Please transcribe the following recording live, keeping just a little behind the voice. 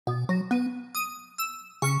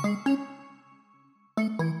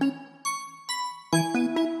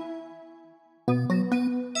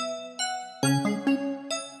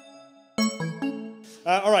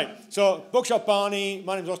So, Bookshop Barney,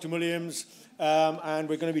 my name is Austin Williams, and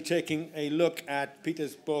we're going to be taking a look at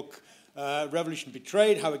Peter's book, Revolution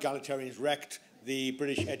Betrayed, How Egalitarians Wrecked the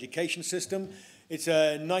British Education System. It's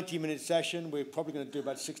a 90-minute session. We're probably going to do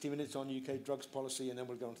about 60 minutes on UK drugs policy, and then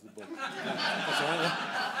we'll go on to the book. That's all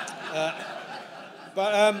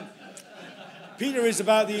right, yeah? Peter is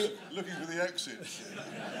about the... Looking for the exit.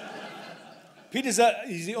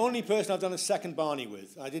 He's the only person I've done a second Barney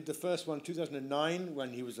with. I did the first one in 2009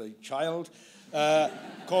 when he was a child,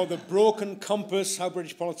 called The Broken Compass, How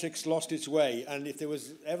British Politics Lost Its Way. And if there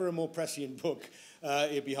was ever a more prescient book,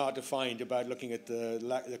 it'd be hard to find about looking at the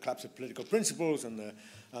collapse of political principles and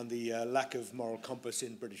the lack of moral compass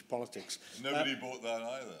in British politics. Nobody bought that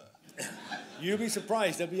either. You'll be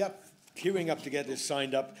surprised. They'll be queuing up to get this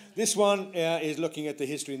signed up. This one is looking at the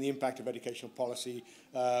history and the impact of educational policy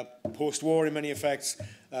post-war in many effects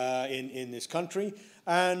in this country.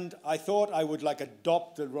 And I thought I would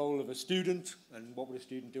adopt the role of a student. And what would a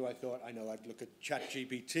student do? I thought, I'd look at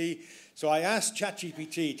ChatGPT. So I asked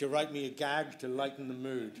ChatGPT to write me a gag to lighten the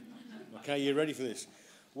mood. Okay, you ready for this?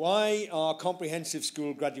 Why are comprehensive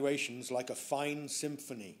school graduations like a fine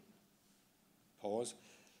symphony? Pause.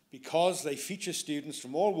 Because they feature students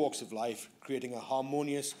from all walks of life, creating a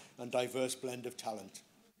harmonious and diverse blend of talent.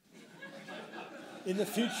 In the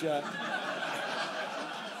future,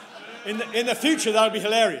 that would be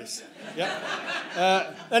hilarious.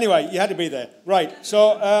 Yeah. Anyway, you had to be there, right?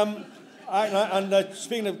 So,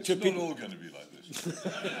 speaking of to people, it's not all going to be like this.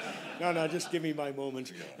 No, just give me my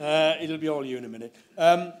moment. It'll be all you in a minute.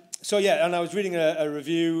 So yeah, and I was reading a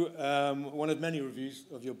review, one of many reviews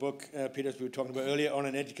of your book, Peter, as we were talking about earlier, on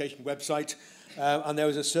an education website, and there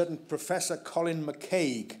was a certain Professor Colin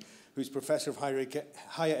McCaig, who's Professor of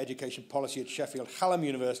Higher Education Policy at Sheffield Hallam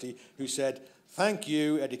University, who said, "Thank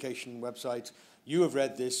you, education website, you have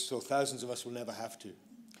read this, so thousands of us will never have to."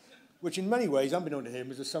 Which in many ways, unbeknown to him,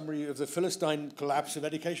 is a summary of the Philistine collapse of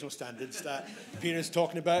educational standards that Peter's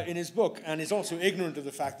talking about in his book, and is also ignorant of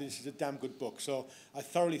the fact that this is a damn good book. So I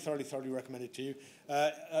thoroughly recommend it to you.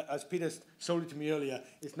 As Peter sold it to me earlier,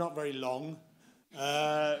 it's not very long,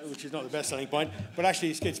 which is not the best selling point, but actually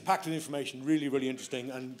it's packed with information, really interesting,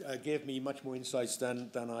 and gave me much more insights than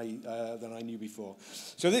I knew before.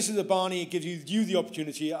 So this is a Barney. It gives you the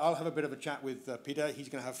opportunity. I'll have a bit of a chat with Peter. He's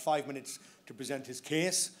going to have 5 minutes to present his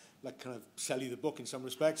case, kind of sell you the book in some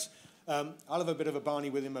respects. I'll have a bit of a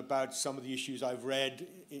Barney with him about some of the issues I've read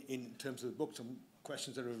in terms of the book, some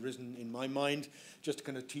questions that have arisen in my mind, just to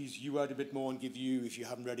kind of tease you out a bit more and give you, if you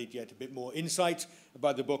haven't read it yet, a bit more insight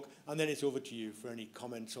about the book, and then it's over to you for any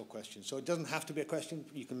comments or questions. So it doesn't have to be a question.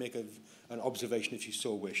 You can make an observation if you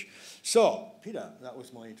so wish. So, Peter, that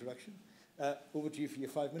was my introduction. Over to you for your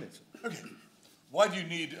 5 minutes. Okay. Why do you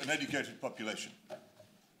need an educated population?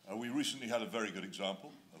 We recently had a very good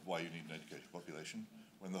example of why you need an educated population,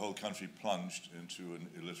 when the whole country plunged into an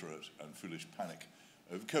illiterate and foolish panic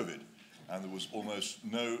over COVID, and there was almost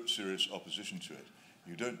no serious opposition to it.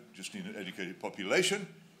 You don't just need an educated population,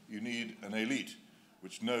 you need an elite,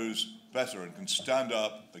 which knows better and can stand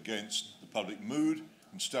up against the public mood,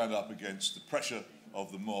 and stand up against the pressure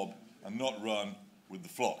of the mob, and not run with the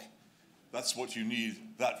flock. That's what you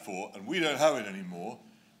need that for, and we don't have it anymore,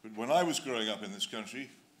 but when I was growing up in this country,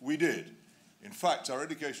 we did. In fact, our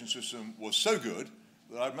education system was so good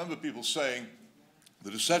that I remember people saying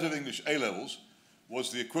that a set of English A-levels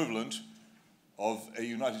was the equivalent of a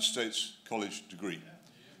United States college degree.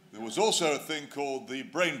 There was also a thing called the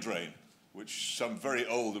brain drain, which some very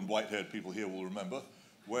old and white-haired people here will remember,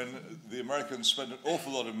 when the Americans spent an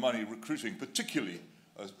awful lot of money recruiting, particularly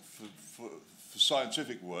for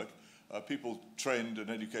scientific work, people trained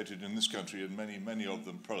and educated in this country, and many of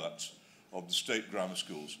them products of the state grammar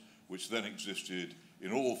schools, which then existed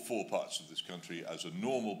in all 4 parts of this country as a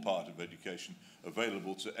normal part of education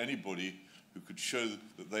available to anybody who could show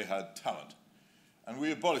that they had talent. And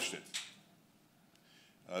we abolished it.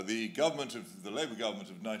 The Labour government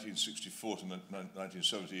of 1964 to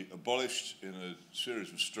 1970 abolished in a series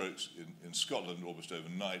of strokes in Scotland almost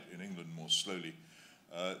overnight, in England more slowly,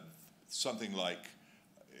 something like,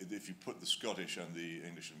 if you put the Scottish and the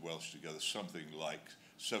English and Welsh together, something like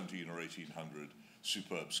 17 or 1800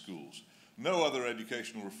 superb schools. No other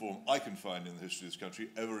educational reform I can find in the history of this country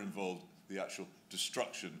ever involved the actual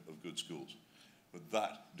destruction of good schools. But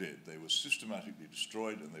that did. They were systematically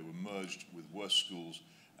destroyed, and they were merged with worse schools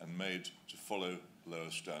and made to follow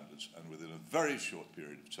lower standards. And within a very short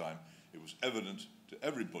period of time, it was evident to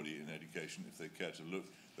everybody in education, if they cared to look,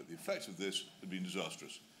 that the effect of this had been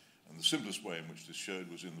disastrous. And the simplest way in which this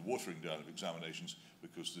showed was in the watering down of examinations,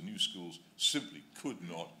 because the new schools simply could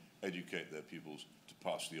not educate their pupils to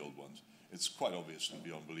pass the old ones. It's quite obvious and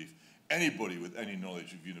beyond belief. Anybody with any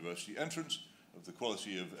knowledge of university entrance, of the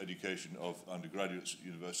quality of education of undergraduates at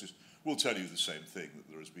universities, will tell you the same thing, that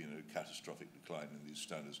there has been a catastrophic decline in these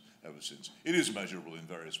standards ever since. It is measurable in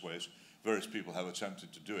various ways. Various people have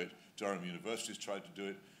attempted to do it. Durham University's tried to do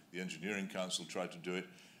it. The Engineering Council tried to do it.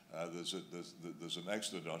 There's an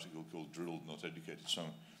excellent article called "Drilled, Not Educated" some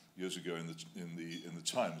years ago in the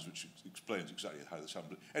Times, which explains exactly how this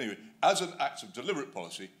happened. Anyway, as an act of deliberate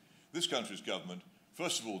policy, this country's government,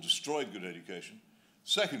 first of all, destroyed good education.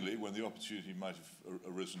 Secondly, when the opportunity might have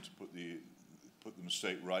arisen to put the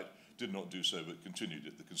mistake right, did not do so, but continued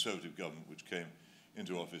it. The Conservative government, which came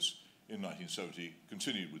into office in 1970,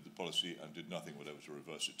 continued with the policy and did nothing whatever to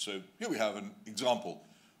reverse it. So here we have an example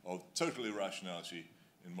of total irrationality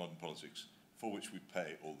in modern politics, for which we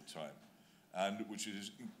pay all the time, and which it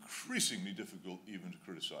is increasingly difficult even to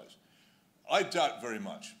criticize. I doubt very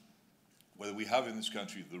much whether we have in this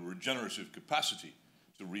country the regenerative capacity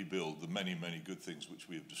to rebuild the many, many good things which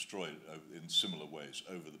we have destroyed in similar ways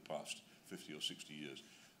over the past 50 or 60 years.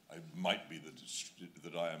 It might be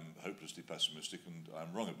that I am hopelessly pessimistic and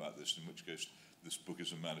I'm wrong about this, in which case this book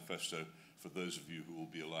is a manifesto for those of you who will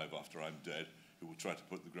be alive after I'm dead, who will try to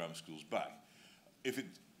put the grammar schools back. If it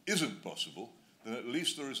isn't possible, then at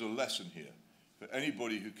least there is a lesson here for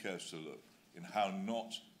anybody who cares to look in how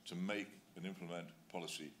not to make and implement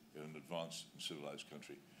policy in an advanced and civilized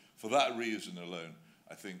country. For that reason alone,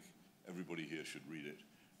 I think everybody here should read it.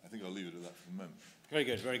 I think I'll leave it at that for the moment. Very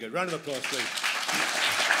good, very good. Round of applause, please.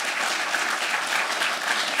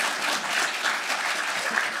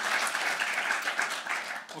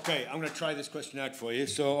 Okay, I'm going to try this question out for you.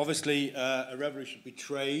 So obviously, a revolution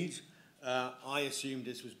betrayed. I assumed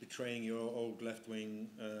this was betraying your old left-wing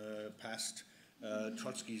past.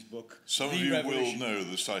 Trotsky's book. Some of you will know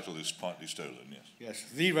the title is partly stolen, yes. Yes,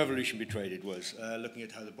 The Revolution Betrayed it was, looking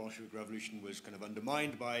at how the Bolshevik Revolution was kind of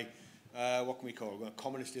undermined by, what can we call it, a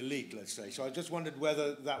communist elite, let's say. So I just wondered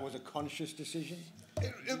whether that was a conscious decision?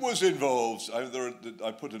 It was involved.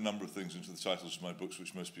 I put a number of things into the titles of my books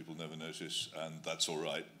which most people never notice, and that's all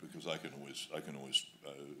right, because I can always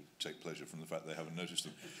take pleasure from the fact they haven't noticed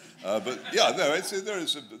them. But yeah, no,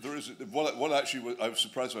 what actually I was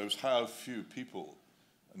surprised by was how few people.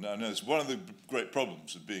 Now, it's one of the great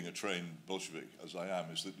problems of being a trained Bolshevik, as I am,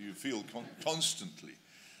 is that you feel constantly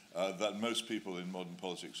that most people in modern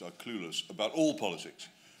politics are clueless about all politics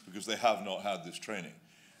because they have not had this training.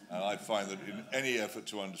 And I find that in any effort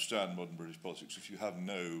to understand modern British politics, if you have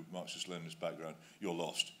no Marxist-Leninist background, you're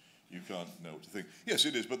lost. You can't know what to think. Yes,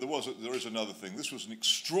 it is, but there is another thing. This was an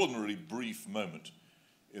extraordinarily brief moment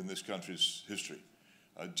in this country's history,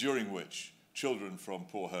 during which children from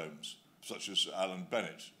poor homes, such as Alan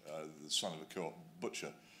Bennett, the son of a co-op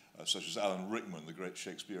butcher, such as Alan Rickman, the great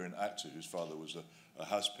Shakespearean actor whose father was a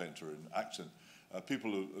house painter in Acton,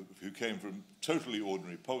 people who came from totally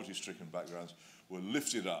ordinary, poverty-stricken backgrounds, were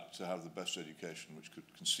lifted up to have the best education which could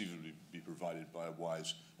conceivably be provided by a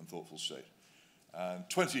wise and thoughtful state. And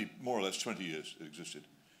more or less 20 years it existed.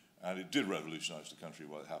 And it did revolutionize the country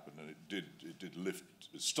while it happened, and it did lift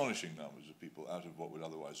astonishing numbers of people out of what would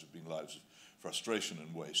otherwise have been lives of frustration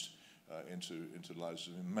and waste into lives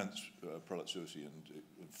of immense productivity and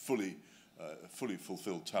fully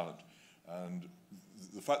fulfilled talent. And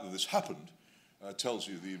the fact that this happened tells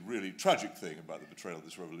you the really tragic thing about the betrayal of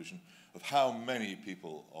this revolution, of how many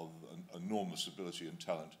people of an enormous ability and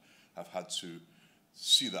talent have had to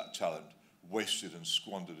see that talent wasted and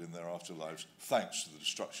squandered in their afterlives thanks to the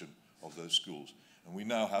destruction of those schools. And we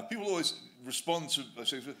now have, people always respond to, I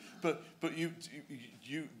say, but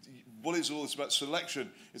what is all this about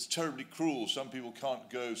selection? It's terribly cruel. Some people can't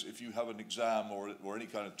go if you have an exam or any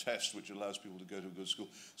kind of test which allows people to go to a good school.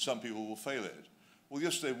 Some people will fail at it. Well,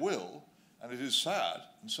 yes, they will, and it is sad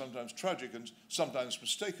and sometimes tragic and sometimes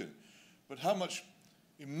mistaken. But how much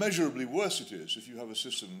immeasurably worse it is if you have the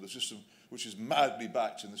system which is madly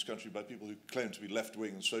backed in this country by people who claim to be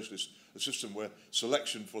left-wing and socialist, a system where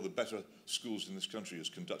selection for the better schools in this country is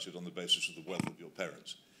conducted on the basis of the wealth of your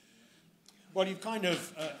parents. Well, you've kind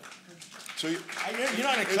of... so you're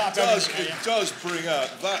not going to clap it does bring out,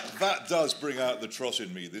 that does bring out the trot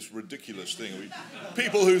in me, this ridiculous thing.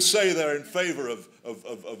 People who say they're in favour of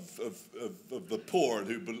the poor and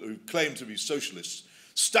who claim to be socialists,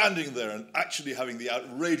 standing there and actually having the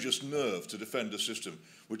outrageous nerve to defend a system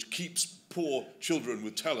which keeps poor children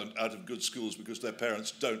with talent out of good schools because their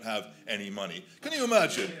parents don't have any money. Can you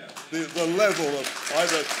imagine the level of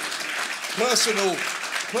either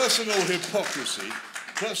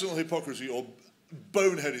personal hypocrisy or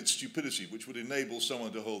boneheaded stupidity which would enable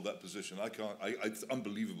someone to hold that position. It's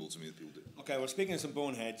unbelievable to me that people do. Okay, well, speaking of some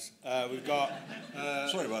boneheads, we've got...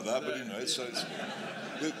 Sorry about that, but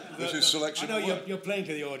this is selection. I know you're playing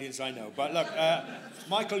to the audience, I know. But look,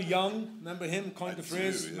 Michael Young, remember him? Coined the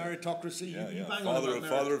phrase, meritocracy. Yeah, you bang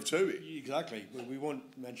father of Toby. Exactly. Well, we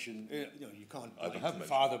won't mention... you can't blame the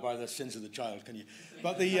father by the sins of the child, can you?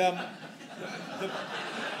 But the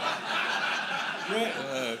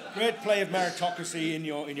great play of meritocracy in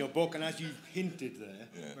your book, and as you've hinted there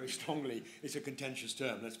very strongly, it's a contentious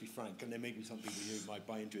term, let's be frank, and there may be some people who might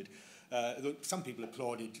buy into it. Some people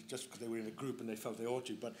applauded just because they were in a group and they felt they ought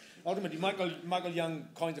to, but ultimately Michael Young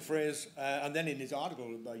coined the phrase, and then in his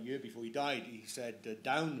article about a year before he died, he said,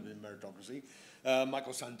 down with meritocracy.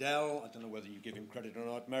 Michael Sandel, I don't know whether you give him credit or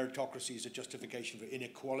not, meritocracy is a justification for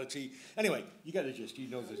inequality. Anyway, you get the gist, you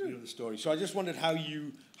know the story. So I just wondered how do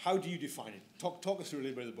you define it? Talk us through a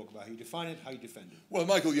little bit of the book about how you define it, how you defend it. Well,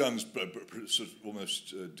 Michael Young's sort of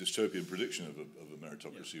almost dystopian prediction of a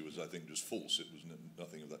meritocracy was, I think, just false. It was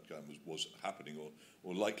nothing of that kind was happening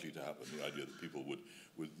or likely to happen. The idea that people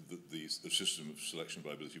the system of selection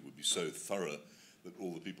by ability would be so thorough that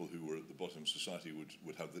all the people who were at the bottom of society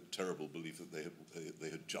would have the terrible belief that they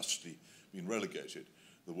had justly been relegated.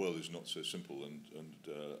 The world is not so simple,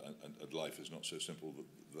 and life is not so simple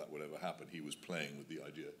that would ever happen. He was playing with the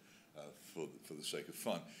idea for the sake of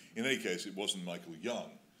fun. In any case, it wasn't Michael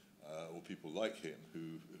Young or people like him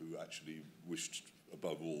who actually wished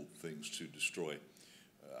above all things to destroy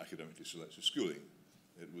academically selective schooling.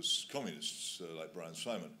 It was communists like Brian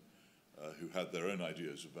Simon who had their own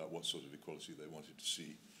ideas about what sort of equality they wanted to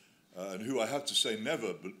see, and who I have to say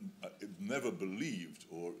never believed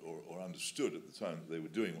or understood at the time that they were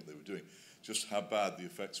doing what they were doing, just how bad the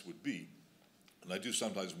effects would be. And I do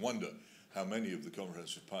sometimes wonder how many of the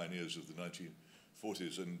comprehensive pioneers of the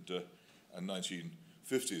 1940s and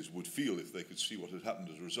 1950s would feel if they could see what had happened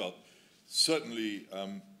as a result. Certainly,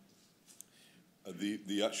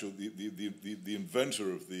 the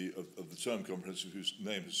inventor of the term comprehensive, whose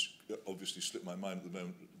name has obviously slipped my mind at the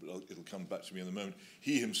moment, but it'll come back to me in a moment.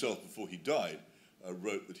 He himself, before he died,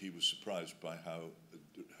 wrote that he was surprised by how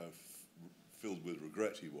filled with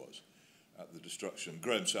regret he was at the destruction.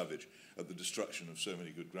 Graham Savage, at the destruction of so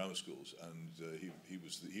many good grammar schools, and he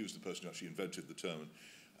was the person who actually invented the term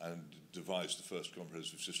and devised the first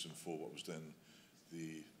comprehensive system for what was then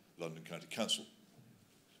the London County Council.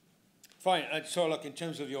 Fine. So, look, in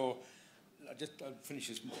terms of I'll finish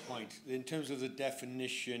this point. In terms of the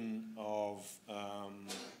definition of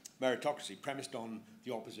meritocracy, premised on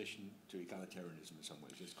the opposition to egalitarianism in some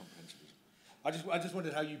ways, it's comprehensivism. I just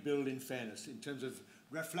wondered how you build in fairness in terms of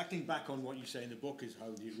reflecting back on what you say in the book is how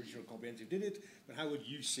the original comprehensive did it, but how would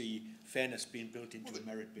you see fairness being built into a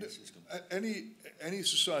merit-based system? Any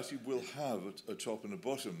society will have a top and a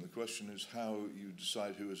bottom. The question is how you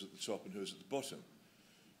decide who is at the top and who is at the bottom.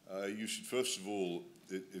 You should first of all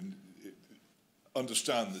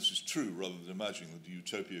understand this is true rather than imagining that a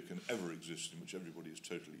utopia can ever exist in which everybody is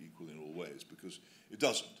totally equal in all ways, because it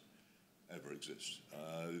doesn't ever exist.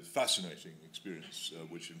 Fascinating experience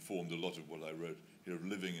which informed a lot of what I wrote here of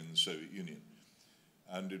living in the Soviet Union.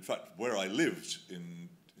 And in fact, where I lived in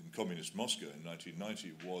communist Moscow in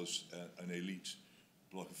 1990 was an elite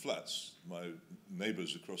block of flats. My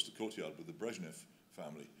neighbors across the courtyard were the Brezhnev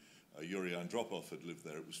family. Yuri Andropov had lived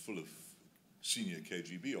there. It was full of senior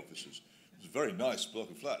KGB officers. It was a very nice block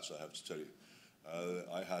of flats, I have to tell you.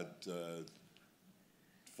 I had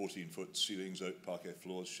 14-foot ceilings, oak parquet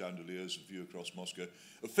floors, chandeliers, a view across Moscow.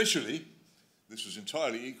 Officially, this was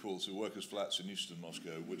entirely equal to workers' flats in eastern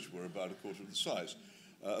Moscow, which were about a quarter of the size.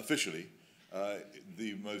 Officially,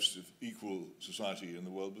 the most equal society in the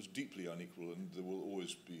world was deeply unequal, and there will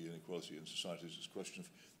always be inequality in societies. It's a question of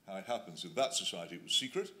how it happens. In that society, it was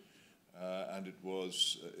secret. And it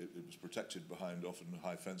was protected behind often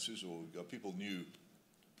high fences, or people knew,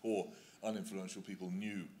 poor, uninfluential people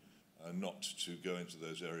knew not to go into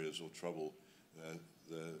those areas or trouble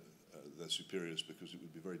their superiors, because it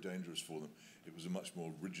would be very dangerous for them. It was a much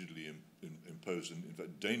more rigidly imposed and, in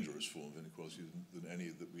fact, dangerous form of inequality than any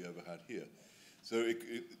that we ever had here. So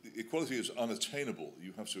equality is unattainable.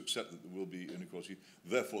 You have to accept that there will be inequality.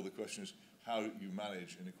 Therefore, the question is how you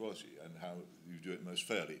manage inequality and how you do it most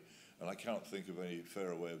fairly. And I can't think of any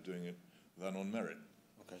fairer way of doing it than on merit.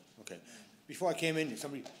 Okay. Before I came in,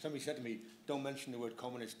 somebody said to me, "Don't mention the word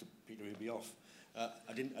communist to Peter, he'll be off."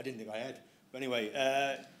 I didn't think I had. But anyway.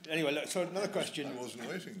 So another question. I wasn't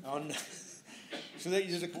waiting. So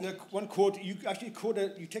there's one quote. You actually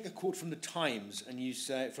you take a quote from the Times, and you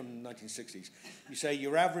say from the 1960s. You say,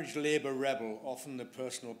 "Your average Labour rebel, often the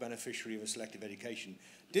personal beneficiary of a selective education,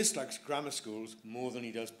 dislikes grammar schools more than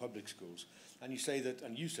he does public schools. And you say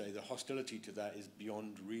the hostility to that is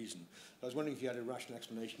beyond reason. I was wondering if you had a rational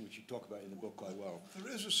explanation, which you talk about in the book quite well.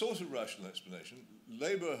 There is a sort of rational explanation.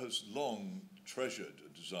 Labour has long treasured a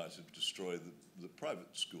desire to destroy the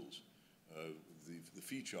private schools, the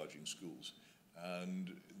fee-charging schools.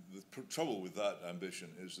 And the trouble with that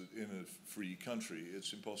ambition is that in a free country,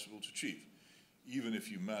 it's impossible to achieve. Even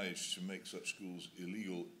if you manage to make such schools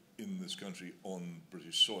illegal in this country on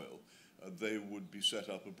British soil, they would be set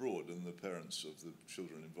up abroad, and the parents of the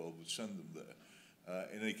children involved would send them there.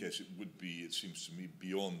 In any case, it would be, it seems to me,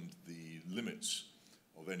 beyond the limits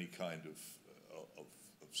of any kind of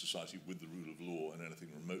society with the rule of law and anything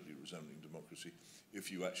remotely resembling democracy if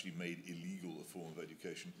you actually made illegal a form of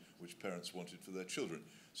education which parents wanted for their children.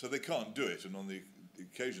 So they can't do it, and on the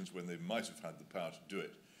occasions when they might have had the power to do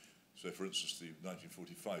it, so for instance the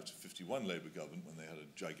 1945 to 51 Labour government when they had a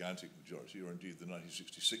gigantic majority, or indeed the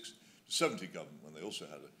 1966 to 70 government when they also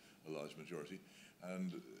had a large majority,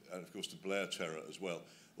 and of course the Blair terror as well,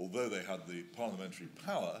 although they had the parliamentary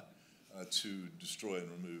power to destroy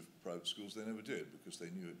and remove private schools, they never did because they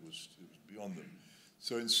knew it was beyond them.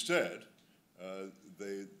 So instead,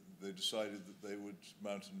 they decided that they would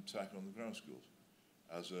mount an attack on the grammar schools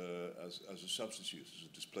as a substitute, as a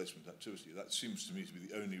displacement activity. That seems to me to be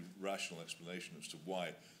the only rational explanation as to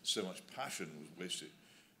why so much passion was wasted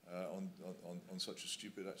on such a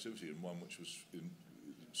stupid activity, and one which was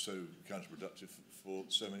so counterproductive for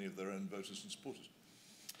so many of their own voters and supporters.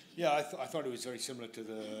 Yeah, I thought it was very similar to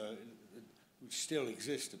which still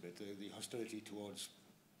exists a bit, the hostility towards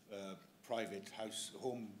private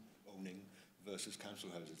home owning versus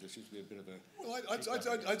council houses. There seems to be a bit of a... Well,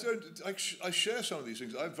 I share some of these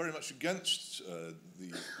things. I'm very much against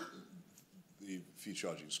the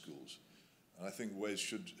fee-charging schools. And I think ways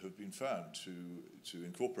should have been found to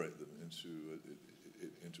incorporate them into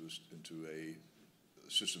a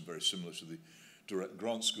system very similar to the direct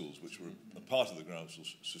grant schools, which were a part of the grant school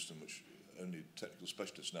system, which only technical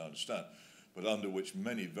specialists now understand, but under which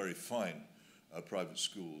many very fine private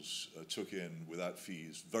schools took in, without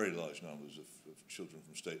fees, very large numbers of children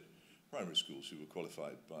from state primary schools who were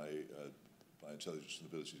qualified by intelligence and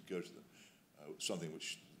ability to go to them, something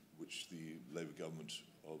which the Labour government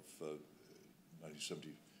of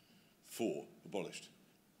 1974 abolished.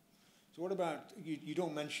 So what about, you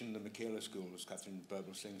don't mention the Michaela schools, Catherine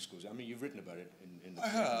Birbalsingh schools. I mean, you've written about it in the... I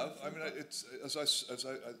have. I mean, it's, as I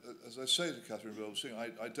say to Catherine Birbalsingh,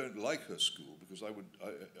 I don't like her school because I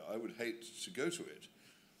would hate to go to it.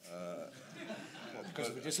 Because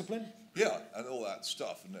of the discipline? Yeah, and all that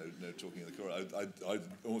stuff. No talking in the corridor.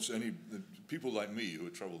 Almost any people like me who are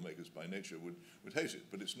troublemakers by nature would hate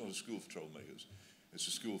it, but it's not a school for troublemakers. It's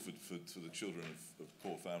a school for the children of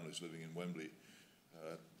poor families living in Wembley,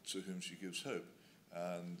 to whom she gives hope,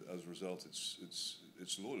 and as a result,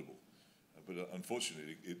 it's laudable. But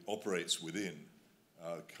unfortunately, it operates within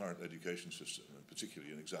our current education system, and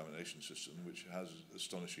particularly an examination system, which has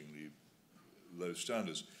astonishingly low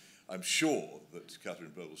standards. I'm sure that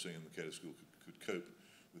Catherine Birbalsingh and Michaela School could cope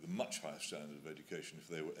with a much higher standard of education if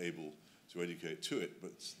they were able to educate to it,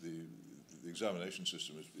 but the examination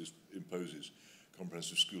system imposes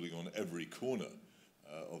comprehensive schooling on every corner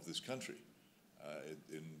of this country.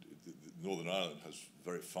 Northern Ireland has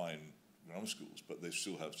very fine grammar schools, but they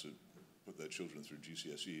still have to put their children through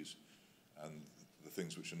GCSEs and the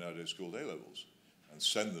things which are nowadays called A-levels, and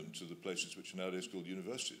send them to the places which are nowadays called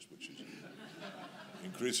universities, which is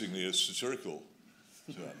increasingly a satirical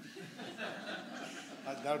term.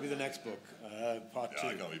 That'll be the next book, part 2.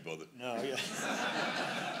 I can't be bothered. No, yeah.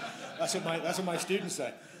 That's what my students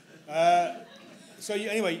say. So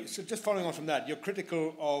anyway, so just following on from that, you're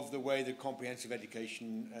critical of the way that comprehensive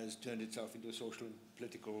education has turned itself into a social and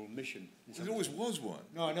political mission. It always was one.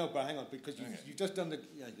 No, I know, but hang on, because you've just done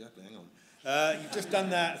hang on. You've just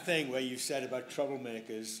done that thing where you said about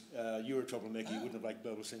troublemakers, you were a troublemaker, you wouldn't have liked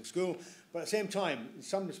Birbalsingh School, but at the same time, in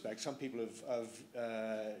some respects, some people have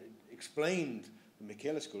explained the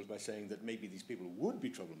Michaela schools by saying that maybe these people would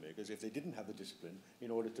be troublemakers if they didn't have the discipline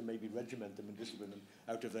in order to maybe regiment them and discipline them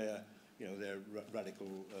out of their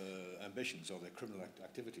radical ambitions or their criminal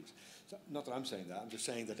activities. So, not that I'm saying that, I'm just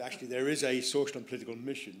saying that actually there is a social and political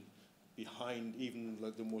mission behind even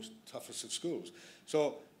like the most toughest of schools.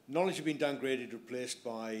 So knowledge has been downgraded, replaced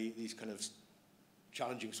by these kind of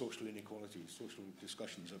challenging social inequalities, social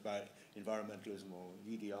discussions about environmentalism or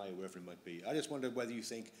EDI or wherever it might be. I just wonder whether you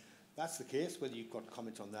think that's the case, whether you've got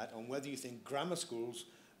comments on that, and whether you think grammar schools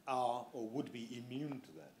are or would be immune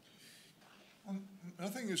to that.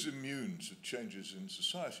 Nothing is immune to changes in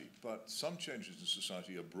society, but some changes in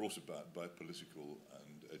society are brought about by political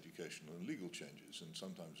and educational and legal changes. And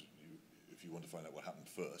sometimes, if you want to find out what happened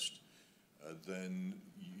first, then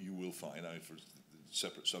you will find, for a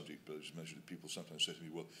separate subject, but as mentioned, people sometimes say to me,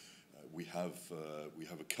 well, we have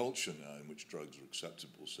a culture now in which drugs are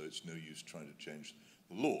acceptable, so it's no use trying to change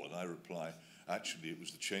the law. And I reply, actually, it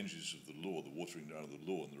was the changes of the law, the watering down of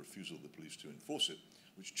the law, and the refusal of the police to enforce it,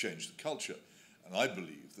 which changed the culture. And I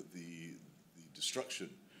believe that the destruction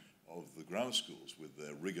of the grammar schools with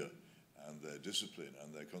their rigor and their discipline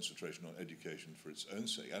and their concentration on education for its own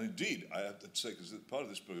sake, and indeed, I have to say, because part of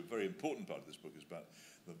this book, a very important part of this book, is about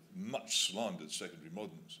the much slandered secondary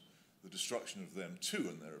moderns, the destruction of them too,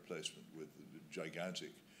 and their replacement with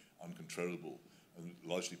gigantic, uncontrollable, and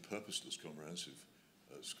largely purposeless comprehensive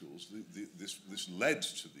schools. This led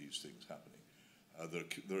to these things happening.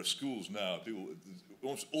 There are schools now, people,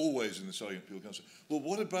 almost always in this argument, people can say, well,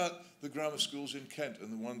 what about the grammar schools in Kent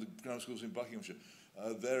and the grammar schools in Buckinghamshire?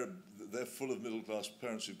 They're full of middle-class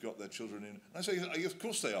parents who've got their children in. And I say, of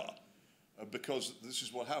course they are, because this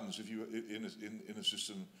is what happens if you, in a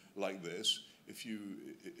system like this, if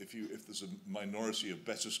there's a minority of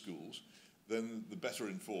better schools, then the better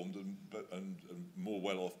informed and more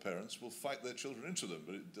well-off parents will fight their children into them.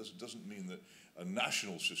 But it doesn't mean that a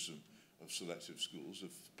national system of selective schools,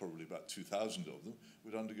 of probably about 2,000 of them,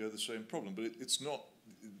 would undergo the same problem. But it's not,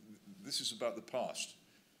 this is about the past.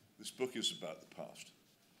 This book is about the past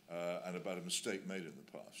and about a mistake made in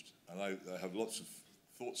the past. And I have lots of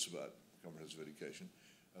thoughts about comprehensive education,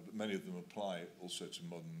 but many of them apply also to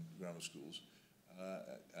modern grammar schools.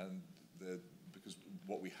 And because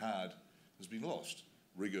what we had has been lost.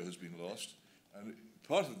 Rigor has been lost. And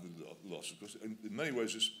part of the loss, of course, in many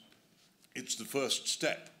ways, it's the first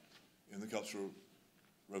step in the Cultural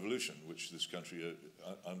Revolution, which this country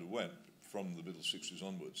underwent from the middle 60s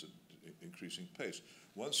onwards at increasing pace.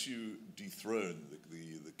 Once you dethrone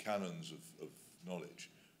the canons of knowledge,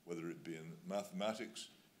 whether it be in mathematics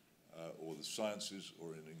or the sciences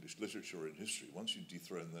or in English literature or in history, once you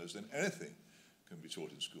dethrone those, then anything can be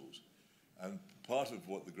taught in schools. And part of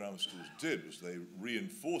what the grammar schools did was they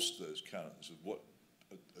reinforced those canons of what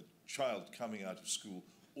a child coming out of school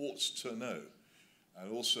ought to know.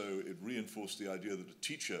 And also it reinforced the idea that a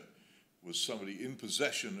teacher was somebody in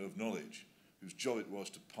possession of knowledge whose job it was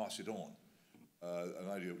to pass it on. An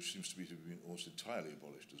idea which seems to have been almost entirely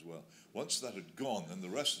abolished as well. Once that had gone, then the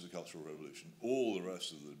rest of the Cultural Revolution, all the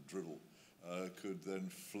rest of the drivel, could then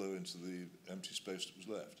flow into the empty space that was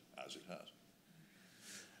left, as it has.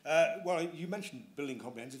 Well, you mentioned building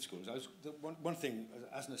comprehensive schools. One thing,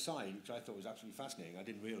 as an aside, which I thought was absolutely fascinating, I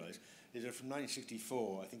didn't realise, is that from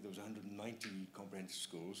 1964, I think there was 190 comprehensive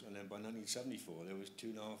schools, and then by 1974, there was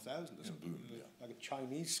 2,500 or something. Boom, yeah. Like a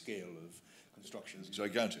Chinese scale of construction. It's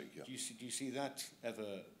gigantic, yeah. Do you see that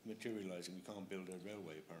ever materialising? We can't build a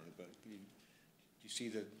railway, apparently, but do you see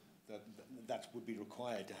that would be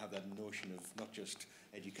required to have that notion of not just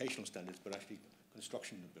educational standards, but actually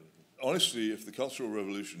construction ability? Honestly, if the Cultural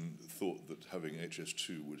Revolution thought that having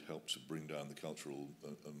HS2 would help to bring down the cultural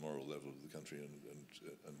and moral level of the country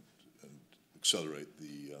and accelerate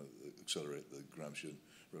the Gramscian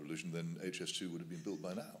revolution, then HS2 would have been built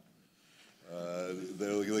by now.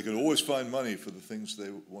 They can always find money for the things they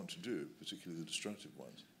want to do, particularly the destructive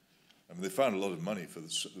ones. I mean, they found a lot of money for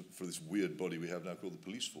this weird body we have now called the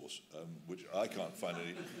police force, which I can't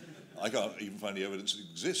even find any evidence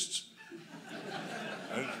it exists.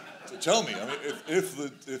 Tell me, I mean,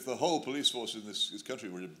 if the whole police force in this country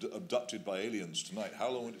were abducted by aliens tonight,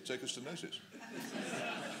 how long would it take us to notice?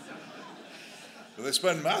 But they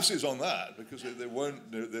spend masses on that because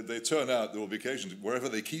they turn out. There will be occasions wherever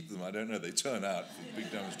they keep them, I don't know. They turn out for a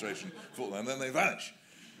big demonstration, and then they vanish.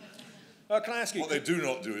 Can I ask you? What they do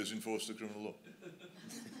not do is enforce the criminal law.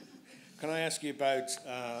 Can I ask you about,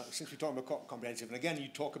 since we're talking about comprehensive, and again you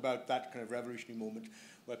talk about that kind of revolutionary moment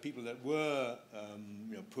where people that were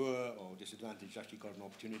poor or disadvantaged actually got an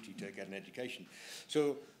opportunity to get an education.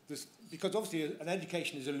 So, because obviously an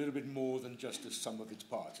education is a little bit more than just a sum of its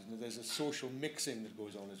parts. And there's a social mixing that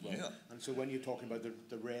goes on as well. Yeah. And so when you're talking about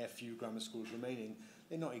the rare few grammar schools remaining,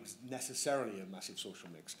 they're not necessarily a massive social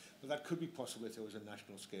mix. But that could be possible if there was a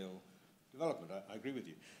national scale development. I agree with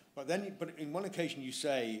you. But in one occasion you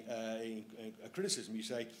say, in a criticism, you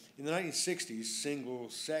say, in the 1960s,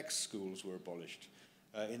 single-sex schools were abolished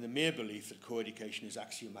in the mere belief that co-education is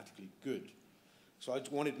axiomatically good. So I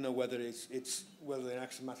just wanted to know whether whether they're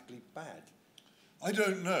axiomatically bad. I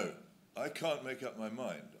don't know. I can't make up my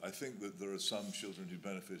mind. I think that there are some children who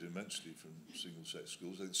benefit immensely from single-sex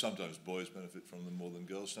schools. I think sometimes boys benefit from them more than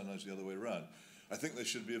girls, sometimes the other way around. I think they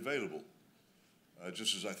should be available.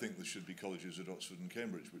 Just as I think there should be colleges at Oxford and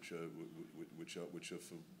Cambridge which are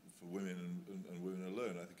for women and women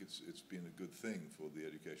alone. I think it's been a good thing for the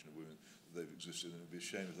education of women that they've existed, and it'd be a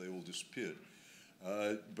shame if they all disappeared.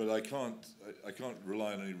 But I can't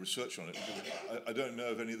rely on any research on it, because I don't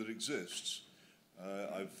know of any that exists.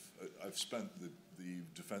 I've spent the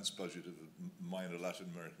defense budget of a minor Latin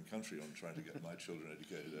American country on trying to get my children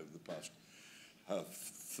educated over the past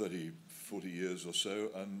 30, 40 years or so,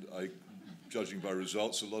 and judging by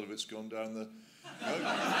results, a lot of it's gone down the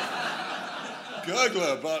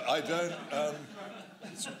gurgler, but I don't,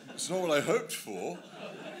 it's not what I hoped for.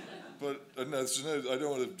 But no, I don't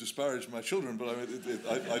want to disparage my children, but I mean,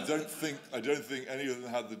 I don't think any of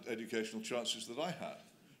them had the educational chances that I had,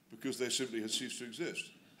 because they simply had ceased to exist.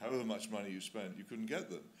 However much money you spent, you couldn't get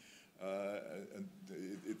them. And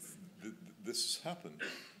this happened.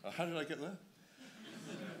 How did I get there?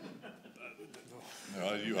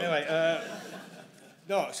 No, you anyway,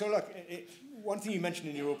 no, so look, one thing you mentioned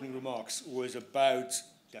in your opening remarks was about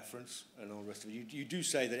deference and all the rest of it. You do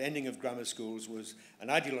say that ending of grammar schools was an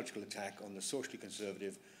ideological attack on the socially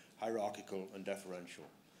conservative, hierarchical and deferential,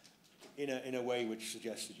 in a way which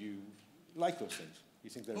suggests that you like those things. You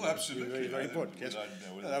think they're absolutely very, very important. Yes?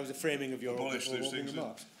 That was the framing of your opening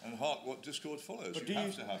remarks. And what discord follows. But you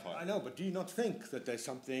have to have hierarchy. I know, but do you not think that there's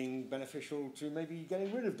something beneficial to maybe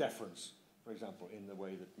getting rid of deference, for example, in the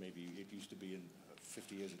way that maybe it used to be in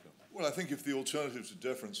 50 years ago? Well, I think if the alternative to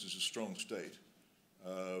deference is a strong state,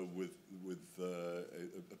 with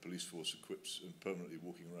a police force equipped and permanently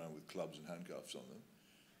walking around with clubs and handcuffs on them,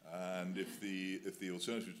 and if the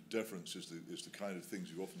alternative to deference is the kind of things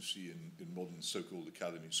you often see in modern so-called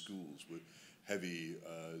academy schools, with heavy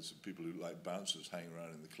people who like bouncers hanging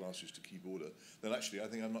around in the classes to keep order, then actually I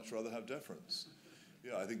think I'd much rather have deference.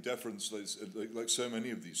 Yeah, I think deference, like so many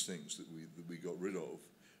of these things that we got rid of,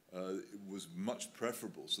 was much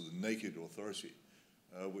preferable to the naked authority,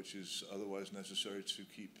 which is otherwise necessary to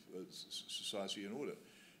keep society in order.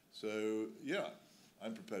 So, yeah,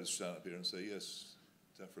 I'm prepared to stand up here and say, yes,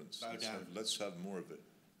 deference. Let's have more of it.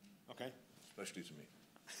 Okay. Especially to me.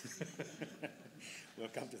 We'll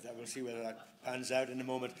come to that. We'll see whether that pans out in a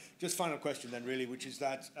moment. Just final question then, really, which is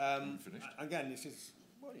that, again, this is,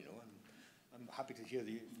 well, you know, I'm happy to hear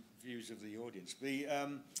the views of the audience.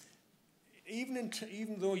 Even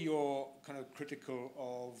though you're kind of critical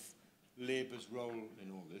of Labour's role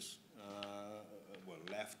in all this, well,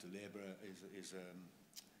 left, Labour is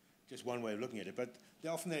just one way of looking at it, but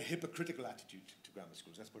they're a hypocritical attitude to grammar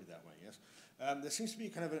schools, let's put it that way, yes? There seems to be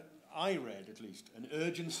kind of I read at least, an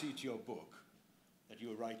urgency to your book that you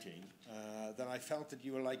were writing, that I felt that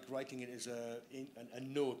you were like writing it as a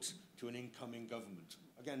note to an incoming government.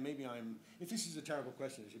 Again, maybe if this is a terrible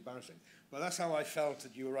question, it's embarrassing, but that's how I felt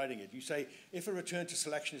that you were writing it. You say, if a return to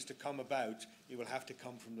selection is to come about, it will have to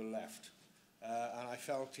come from the left. And I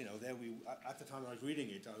felt, you know, at the time I was reading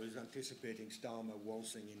it, I was anticipating Starmer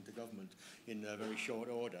waltzing into government in a very short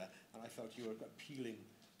order, and I felt you were appealing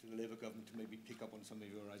to the Labour government to maybe pick up on some of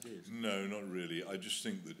your ideas. No, not really. I just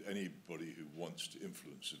think that anybody who wants to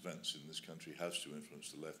influence events in this country has to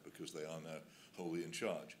influence the left, because they are now wholly in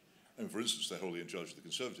charge. And for instance, they're wholly in charge of the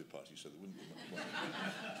Conservative Party, so there wouldn't be much point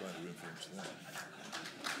trying to influence them.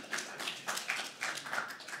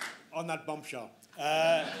 On that bombshell,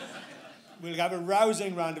 we'll have a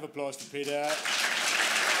rousing round of applause for Peter.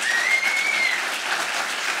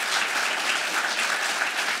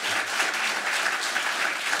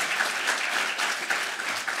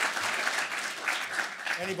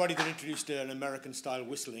 Anybody that introduced an American-style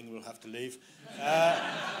whistling will have to leave.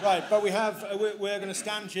 Right, but we're going to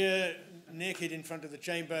stand here naked in front of the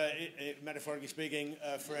chamber, metaphorically speaking,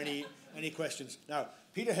 for any questions. Now,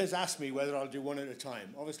 Peter has asked me whether I'll do one at a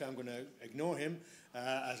time. Obviously, I'm going to ignore him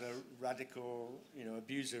as a radical,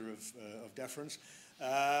 abuser of deference.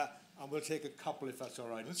 And we'll take a couple, if that's all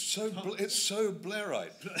right. It's so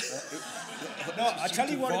Blairite. No, I tell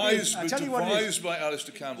you what it is. Devised by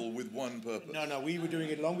Alistair Campbell with one purpose. No, we were doing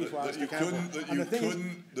it long before Alistair Campbell.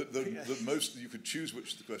 You could choose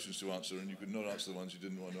which of the questions to answer, and you could not answer the ones you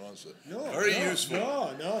didn't want to answer. Very useful.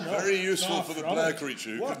 No. Very useful for the Blair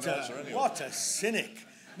creature who couldn't answer anyone. What a cynic.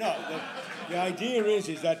 No, the idea is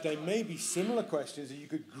that there may be similar questions that you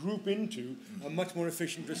could group into a much more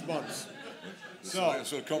efficient response. So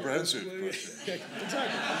a comprehensive question.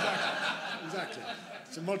 Exactly.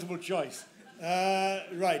 It's a multiple choice.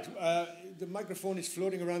 Right. The microphone is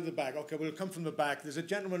floating around the back. Okay, we'll come from the back. There's a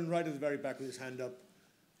gentleman right at the very back with his hand up.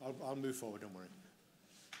 I'll move forward, don't worry.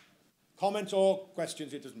 Comments or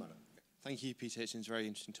questions, it doesn't matter. Thank you, Peter Hitchens. Very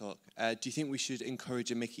interesting talk. Do you think we should encourage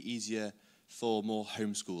and make it easier for more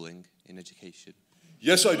homeschooling in education?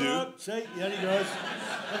 Yes, I do. See, there he goes.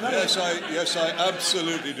 Yes, I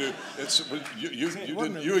absolutely do. It's you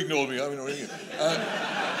ignored me. I'm ignoring you.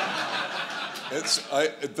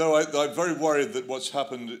 I'm very worried that what's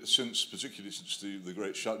happened particularly since the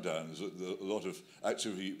great shutdown, is that a lot of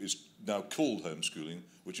activity is now called homeschooling,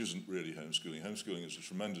 which isn't really homeschooling. Homeschooling is a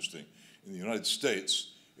tremendous thing. In the United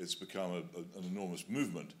States, it's become an enormous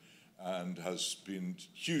movement and has been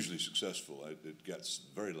hugely successful. It gets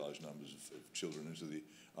very large numbers of children into the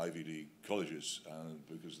Ivy League colleges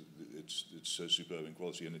because it's so superb in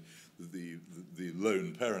quality, and the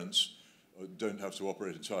lone parents don't have to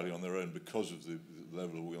operate entirely on their own because of the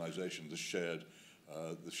level of organisation, the shared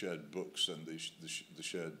books and the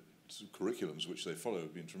shared curriculums which they follow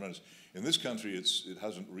have been tremendous. In this country, it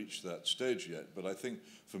hasn't reached that stage yet, but I think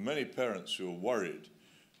for many parents who are worried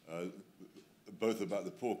both about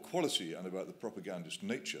the poor quality and about the propagandist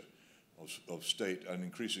nature of state and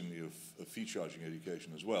increasingly of fee charging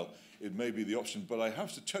education as well, it may be the option. But I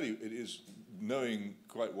have to tell you, it is, knowing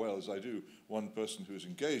quite well as I do, one person who is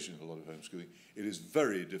engaged in a lot of homeschooling, it is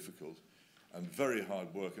very difficult and very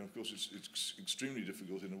hard work. And of course, it's extremely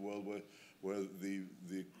difficult in a world where the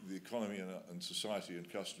economy and society and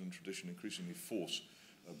custom and tradition increasingly force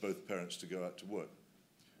both parents to go out to work.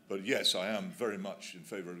 But yes, I am very much in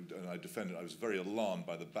favour, and I defend it. I was very alarmed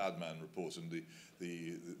by the Bad Man report and the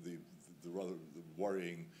rather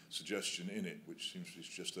worrying suggestion in it, which seems to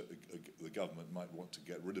suggest that the government might want to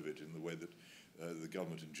get rid of it in the way that the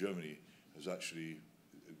government in Germany has actually,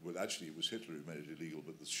 well, actually it was Hitler who made it illegal,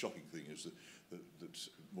 but the shocking thing is that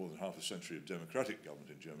more than half a century of democratic government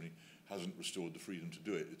in Germany hasn't restored the freedom to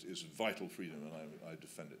do it. It is vital freedom, and I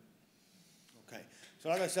defend it. Okay, so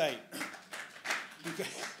like I say,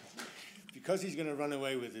 because he's going to run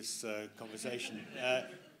away with this conversation,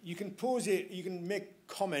 you can pause it, you can make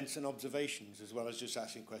comments and observations as well as just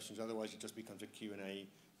asking questions, otherwise it just becomes a Q&A,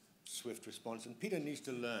 swift response. And Peter needs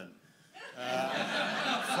to learn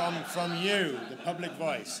from you, the public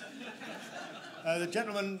voice. The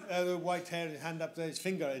gentleman, the white-haired hand up there, his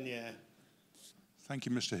finger in the air. Thank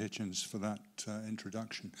you, Mr. Hitchens, for that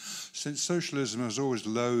introduction. Since socialism has always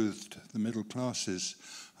loathed the middle classes,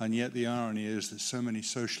 and yet the irony is that so many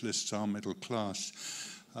socialists are middle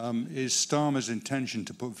class, is Starmer's intention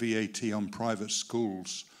to put VAT on private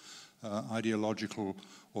schools ideological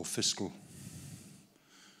or fiscal?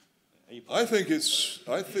 I think it's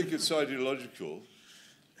ideological.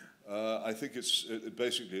 I think it's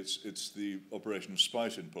the operation of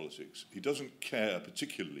spite in politics. He doesn't care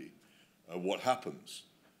particularly what happens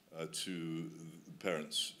to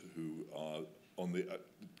parents who are on the...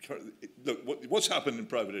 look, what's happened in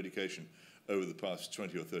private education over the past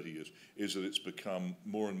 20 or 30 years is that it's become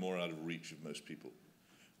more and more out of reach of most people.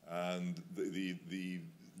 And the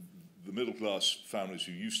middle-class families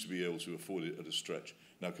who used to be able to afford it at a stretch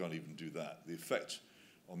now can't even do that. The effect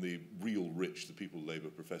on the real rich, the people Labour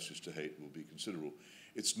professes to hate, will be considerable.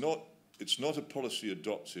 It's not a policy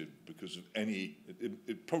adopted because of any...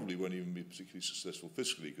 It probably won't even be particularly successful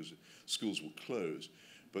fiscally because schools will close.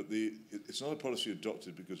 But it's not a policy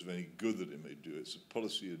adopted because of any good that it may do. It's a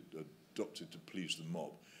policy adopted to please the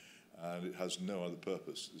mob. And it has no other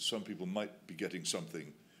purpose. Some people might be getting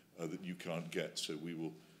something that you can't get, so we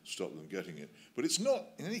will stop them getting it. But it's not,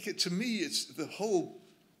 in any case, to me, it's the whole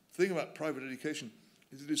thing about private education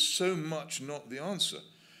is it is so much not the answer.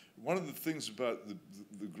 One of the things about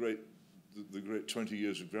the great 20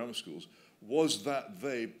 years of grammar schools was that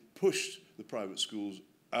they pushed the private schools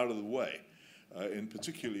out of the way. In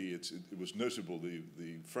particularly, it was notable, the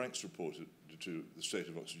Franks report to the State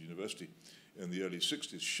of Oxford University in the early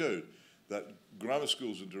 60s showed that grammar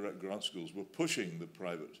schools and direct grant schools were pushing the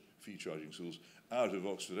private fee-charging schools out of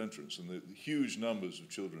Oxford entrance, and the huge numbers of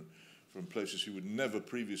children from places who would never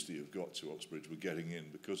previously have got to Oxbridge were getting in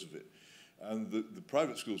because of it. And the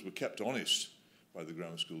private schools were kept honest by the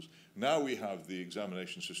grammar schools. Now we have the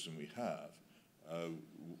examination system we have,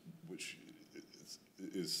 which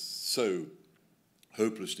is so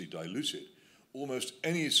hopelessly diluted. Almost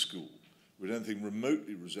any school with anything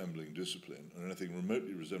remotely resembling discipline and anything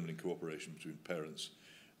remotely resembling cooperation between parents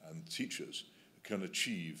and teachers can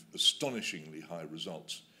achieve astonishingly high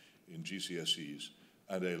results in GCSEs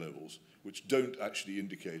and A-levels, which don't actually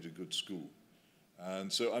indicate a good school.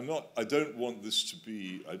 And so I don't want this to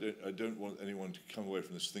be, I don't want anyone to come away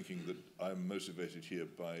from this thinking that I'm motivated here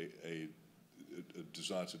by a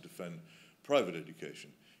desire to defend private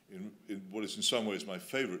education. In what is in some ways my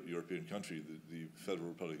favorite European country, the Federal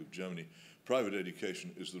Republic of Germany, private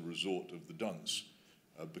education is the resort of the dunce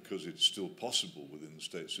because it's still possible within the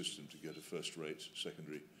state system to get a first-rate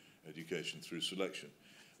secondary education through selection.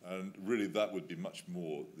 And really that would be much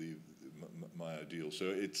more my ideal.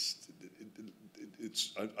 So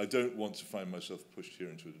I don't want to find myself pushed here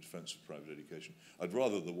into a defence of private education. I'd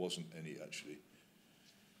rather there wasn't any, actually.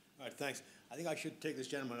 All right, thanks. I think I should take this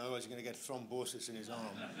gentleman, otherwise he's going to get thrombosis in his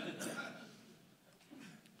arm.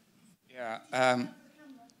 Yeah.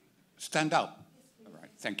 Stand up. All right,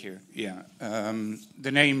 thank you. Yeah.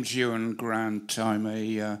 The name's Ewan Grant. I'm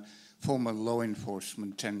a former law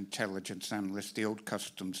enforcement and intelligence analyst, the old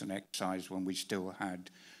customs and excise when we still had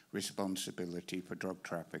responsibility for drug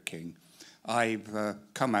trafficking. I've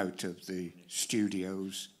come out of the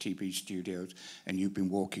studios, TV studios, and you've been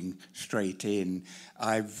walking straight in.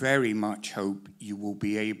 I very much hope you will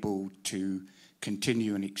be able to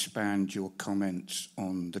continue and expand your comments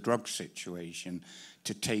on the drug situation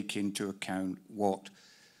to take into account what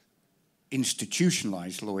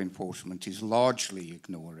institutionalized law enforcement is largely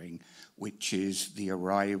ignoring, which is the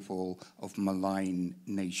arrival of malign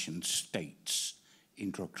nation states in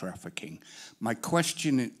drug trafficking. My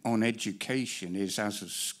question on education is, as a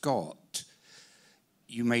Scot,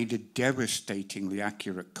 you made a devastatingly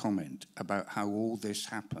accurate comment about how all this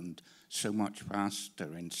happened so much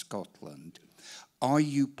faster in Scotland. Are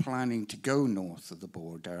you planning to go north of the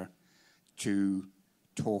border to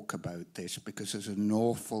talk about this? Because there's an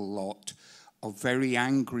awful lot of very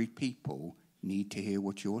angry people need to hear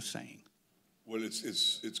what you're saying. Well,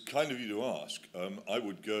 it's kind of you to ask. I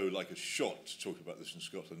would go like a shot to talk about this in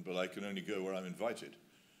Scotland, but I can only go where I'm invited.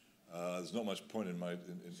 There's not much point in my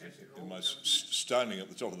standing at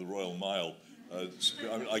the top of the Royal Mile.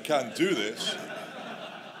 I can't do this.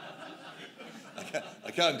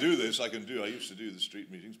 I can't do this. I used to do the street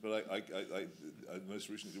meetings, but I most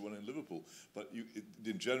recently did one in Liverpool. But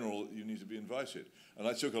in general, you need to be invited. And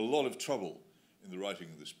I took a lot of trouble in the writing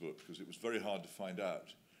of this book because it was very hard to find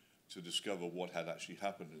out, to discover what had actually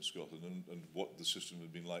happened in Scotland and what the system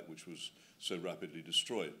had been like, which was so rapidly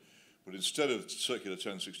destroyed. But instead of Circular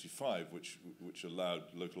 1065, which allowed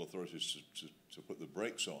local authorities to put the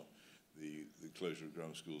brakes on the closure of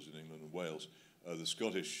grammar schools in England and Wales, the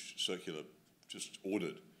Scottish circular just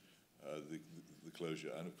ordered the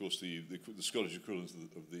closure. And of course, the Scottish equivalent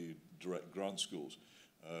of the direct grant schools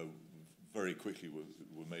very quickly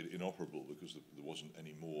were made inoperable because there wasn't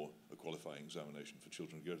any more a qualifying examination for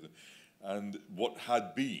children to go to them. And what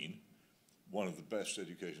had been one of the best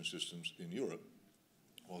education systems in Europe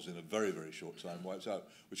was in a very, very short time wiped out,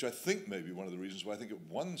 which I think may be one of the reasons why I think at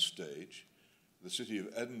one stage the city of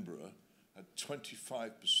Edinburgh had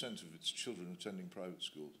 25% of its children attending private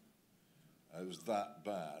schools. It was that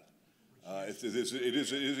bad. It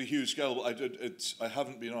is a huge scale. I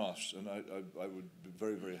haven't been asked, and I would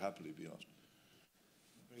very, very happily be asked.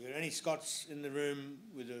 Are there any Scots in the room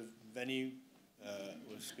with a venue?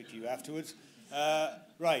 We'll speak to you afterwards.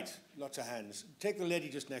 Right, lots of hands. Take the lady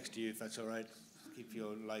just next to you, if that's all right. Keep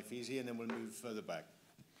your life easy, and then we'll move further back.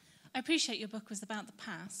 I appreciate your book was about the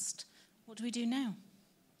past. What do we do now?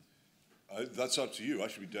 That's up to you. I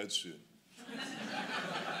should be dead soon.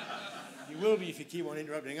 You will be if you keep on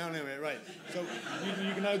interrupting. Oh, anyway, right. So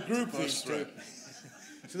you can now group these two.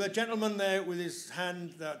 So that gentleman there with his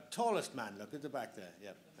hand, the tallest man, look at the back there.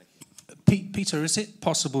 Yeah, thank you. Peter, is it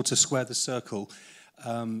possible to square the circle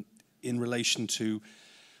in relation to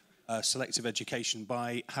selective education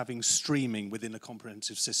by having streaming within a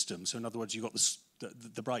comprehensive system? So in other words, you've got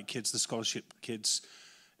the bright kids, the scholarship kids,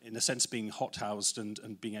 in a sense being hot-housed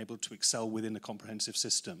and being able to excel within a comprehensive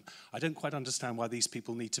system. I don't quite understand why these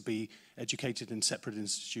people need to be educated in separate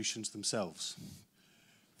institutions themselves.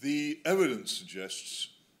 The evidence suggests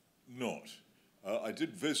not. I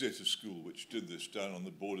did visit a school which did this down on the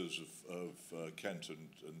borders of Kent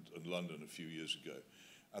and London a few years ago,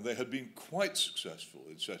 and they had been quite successful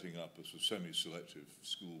in setting up a sort of semi-selective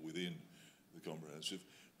school within the comprehensive,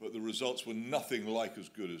 but the results were nothing like as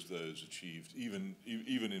good as those achieved, even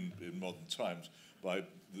in modern times, by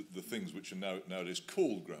the things which are nowadays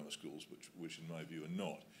called grammar schools, which in my view are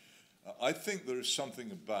not. I think there is something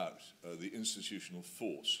about the institutional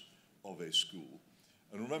force of a school.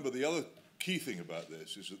 And remember, the other key thing about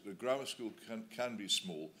this is that the grammar school can be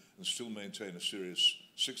small and still maintain a serious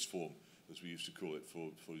sixth form, as we used to call it, for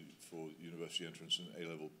university entrance and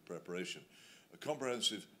A-level preparation. A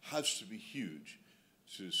comprehensive has to be huge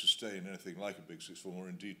to sustain anything like a big sixth form, or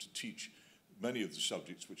indeed to teach many of the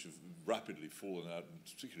subjects which have rapidly fallen out, and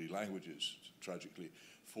particularly languages, tragically,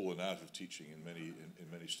 fallen out of teaching in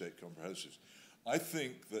many state comprehensives. I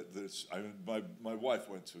think that my wife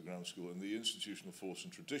went to a grammar school, and the institutional force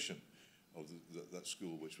and tradition of that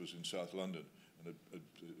school, which was in South London and had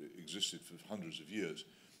existed for hundreds of years,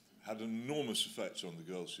 had an enormous effect on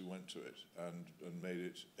the girls who went to it and made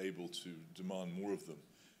it able to demand more of them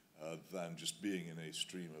than just being in a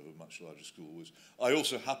stream of a much larger school. I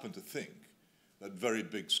also happen to think that very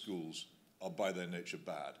big schools are by their nature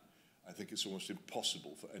bad. I think it's almost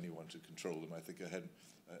impossible for anyone to control them. I think a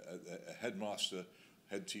headmaster,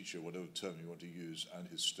 head teacher, whatever term you want to use, and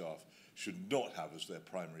his staff should not have as their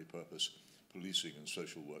primary purpose policing and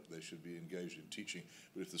social work. They should be engaged in teaching.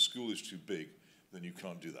 But if the school is too big, then you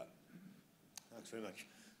can't do that. Thanks very much.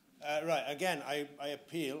 Right, again, I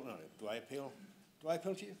appeal. No, do I appeal? Do I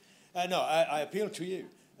appeal to you? No, I appeal to you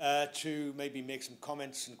to maybe make some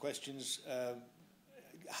comments and questions.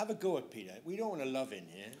 Have a go at Peter. We don't want to love in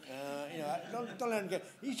here. Don't let him go.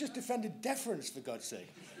 He's just defended deference, for God's sake.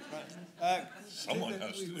 Right. Someone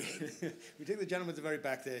has to. We take the gentleman at the very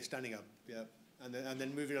back there, standing up, yeah, and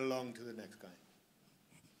then moving along to the next guy.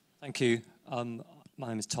 Thank you. My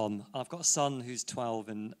name is Tom. I've got a son who's 12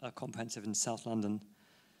 in a comprehensive in South London.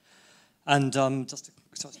 And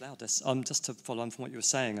just to follow on from what you were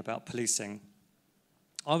saying about policing,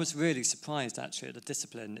 I was really surprised, actually, at the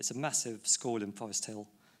discipline. It's a massive school in Forest Hill.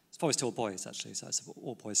 It's Forest Hill Boys, actually, so it's an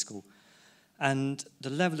all-boys school. And the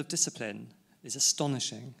level of discipline is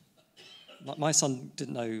astonishing. My son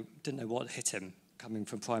didn't know what hit him coming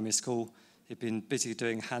from primary school. He'd been busy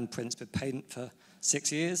doing handprints with paint for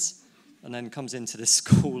 6 years, and then comes into this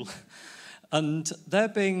school. And they're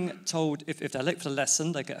being told if they're late for the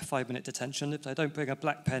lesson, they get a 5-minute detention. If they don't bring a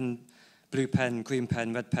black pen, blue pen, green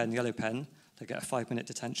pen, red pen, yellow pen, they get a 5-minute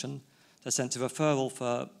detention. They're sent to referral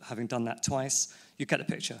for having done that twice. You get the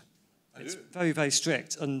picture. It's very, very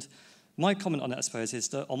strict. And my comment on it, I suppose, is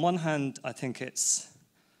that on one hand, I think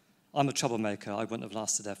I'm a troublemaker. I wouldn't have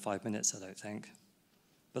lasted there 5 minutes, I don't think.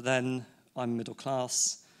 But then I'm middle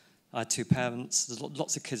class. I had 2 parents. There's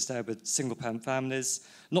lots of kids there with single-parent families.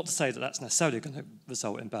 Not to say that that's necessarily going to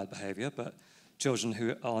result in bad behaviour, but children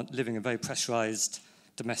who are living in very pressurised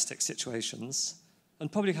domestic situations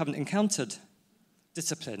and probably haven't encountered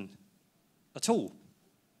discipline at all.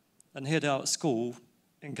 And here they are at school,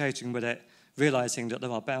 engaging with it, realising that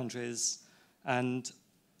there are boundaries, and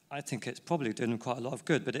I think it's probably doing them quite a lot of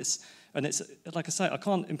good. But it's like I say, I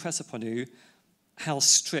can't impress upon you how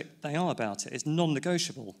strict they are about it. It's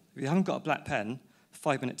non-negotiable. If you haven't got a black pen,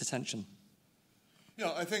 5-minute detention.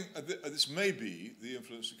 Yeah, I think this may be the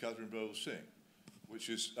influence that Catherine Burr was saying, which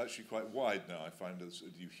is actually quite wide now. I find that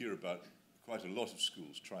you hear about quite a lot of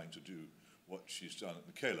schools trying to do what she's done at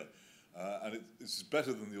Michaela, and it's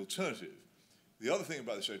better than the alternative. The other thing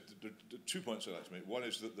about this, the 2 points I'd like to make. One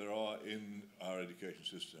is that there are in our education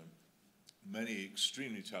system many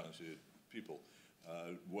extremely talented people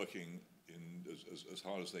working as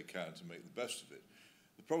hard as they can to make the best of it.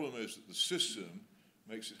 The problem is that the system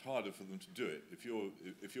makes it harder for them to do it. If you're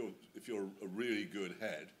a really good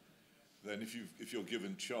head, then if you're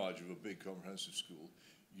given charge of a big comprehensive school,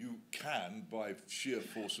 you can, by sheer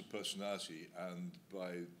force of personality and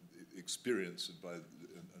by experience and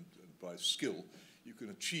by skill, you can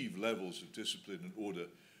achieve levels of discipline and order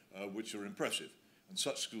which are impressive. And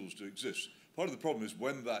such schools do exist. Part of the problem is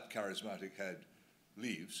when that charismatic head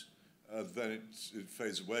leaves, then it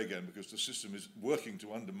fades away again because the system is working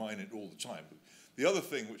to undermine it all the time. But the other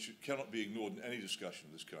thing which cannot be ignored in any discussion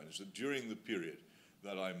of this kind is that during the period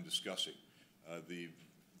that I'm discussing, the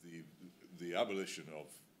abolition of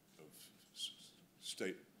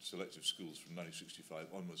state selective schools from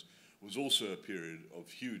 1965 onwards was also a period of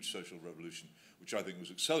huge social revolution, which I think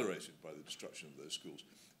was accelerated by the destruction of those schools,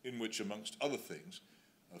 in which, amongst other things,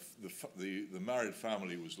 the married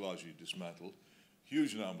family was largely dismantled.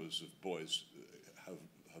 Huge numbers of boys have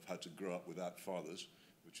had to grow up without fathers,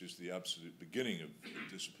 which is the absolute beginning of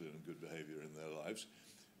discipline and good behavior in their lives.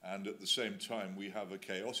 And at the same time, we have a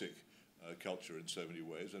chaotic culture in so many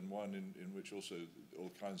ways, and one in which also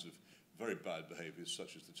all kinds of very bad behaviors,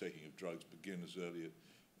 such as the taking of drugs, begin as early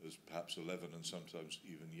as perhaps 11 and sometimes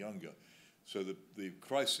even younger. So the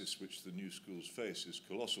crisis which the new schools face is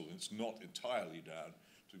colossal, and it's not entirely down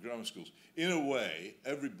to grammar schools. In a way,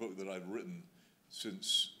 every book that I've written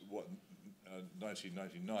since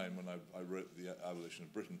 1999, when I wrote The Abolition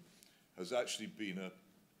of Britain, has actually been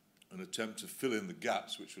an attempt to fill in the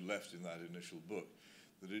gaps which were left in that initial book.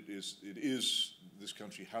 That this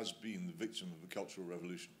country has been the victim of a cultural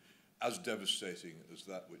revolution, as devastating as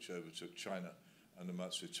that which overtook China under Mao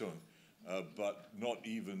Zedong, but not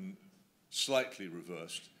even slightly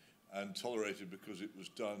reversed, and tolerated because it was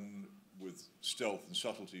done with stealth and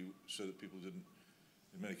subtlety so that people didn't,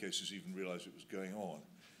 in many cases, even realize it was going on.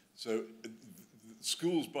 So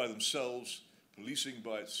schools by themselves, policing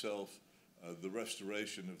by itself, the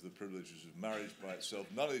restoration of the privileges of marriage by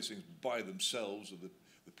itself, none of these things by themselves, or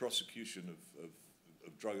the prosecution of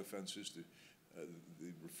drug offences, the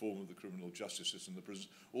the reform of the criminal justice system, the prisons,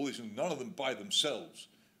 all these things, none of them by themselves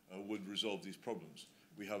would resolve these problems.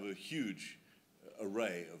 We have a huge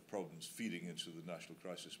array of problems feeding into the national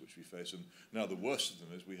crisis which we face, and now the worst of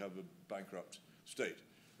them is we have a bankrupt state,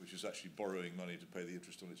 which is actually borrowing money to pay the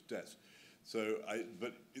interest on its debt. So,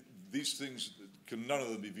 these things can none of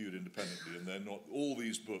them be viewed independently, and they're not. All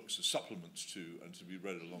these books are supplements to and to be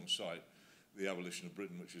read alongside The Abolition of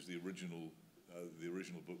Britain, which is the original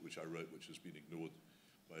book which I wrote, which has been ignored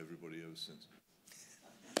by everybody ever since.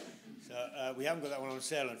 So we haven't got that one on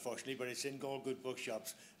sale, unfortunately, but it's in all good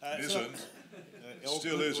bookshops. It isn't. It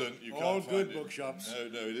still isn't. You can't all find good it. bookshops.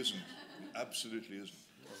 No, it isn't. It absolutely isn't.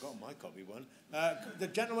 I've got my copy one. The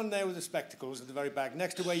gentleman there with the spectacles at the very back,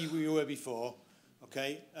 next to where you were before,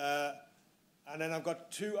 okay? And then I've got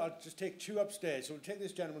two. I'll just take two upstairs. So we'll take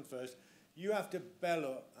this gentleman first. You have to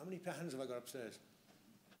bellow. How many hands have I got upstairs?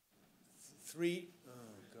 Three. Oh,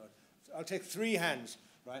 God. So I'll take 3 hands,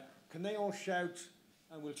 right? Can they all shout,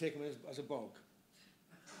 and we'll take them as a bulk?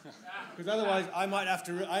 Because otherwise, I might have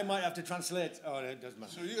to translate. Oh, no, it doesn't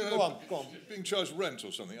matter. So you're go on. Being charged rent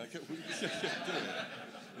or something? Is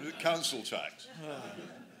it council tax?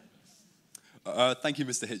 Thank you,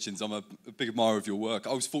 Mr. Hitchens. I'm a big admirer of your work.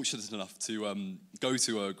 I was fortunate enough to go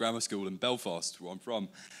to a grammar school in Belfast, where I'm from.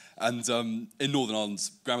 And in Northern Ireland,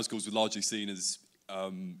 grammar schools were largely seen as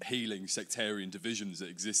healing sectarian divisions that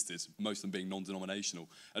existed, most of them being non-denominational,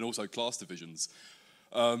 and also class divisions.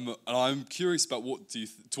 And I'm curious about to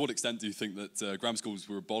what extent do you think that grammar schools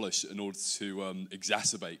were abolished in order to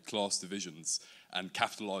exacerbate class divisions and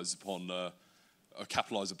capitalise upon that?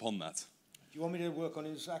 Do you want me to work on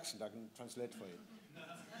his accent? I can translate for you.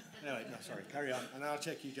 Anyway, no, sorry, carry on, and I'll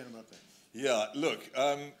check you gentlemen up there. Yeah, look,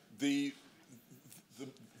 the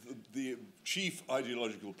chief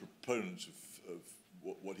ideological proponent of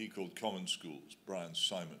what he called common schools, Brian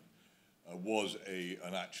Simon, was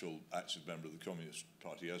an actual active member of the Communist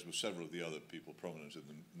Party, as were several of the other people prominent in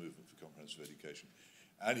the movement for comprehensive education.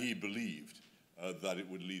 And he believed that it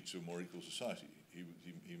would lead to a more equal society. He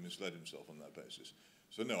misled himself on that basis.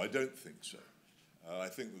 So no, I don't think so. I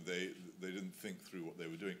think that they didn't think through what they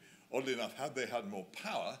were doing. Oddly enough, had they had more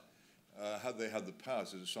power, had they had the power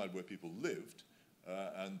to decide where people lived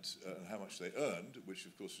and how much they earned, which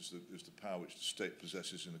of course is the power which the state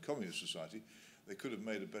possesses in a communist society, they could have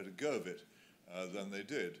made a better go of it than they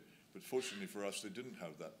did. But fortunately for us, they didn't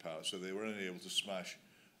have that power, so they were only able to smash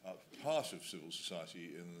up part of civil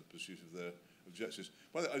society in the pursuit of their objectives.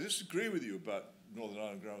 But I disagree with you about Northern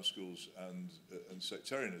Ireland grammar schools and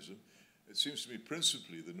sectarianism. It seems to me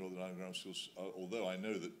principally the Northern Ireland grammar schools, although I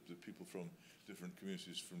know that people from different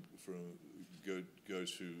communities go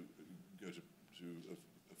to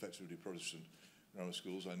effectively Protestant grammar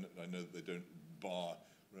schools. I know that they don't bar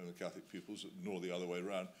Roman Catholic pupils, nor the other way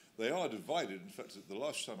around. They are divided. In fact, the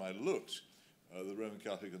last time I looked, the Roman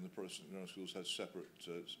Catholic and the Protestant grammar schools had separate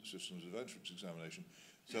systems of entrance examination.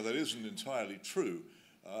 So that isn't entirely true.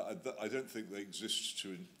 I don't think they exist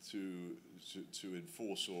to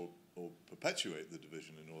enforce or perpetuate the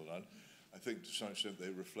division in Northern Ireland. I think to some extent they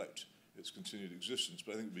reflect its continued existence,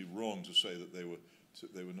 but I think it would be wrong to say that they were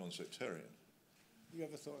non-sectarian. You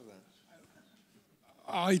ever thought of that?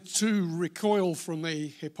 I too recoil from the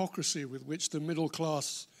hypocrisy with which the middle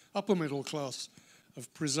class, upper middle class,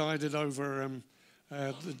 have presided over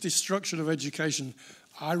the destruction of education.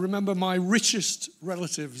 I remember my richest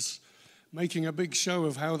relatives making a big show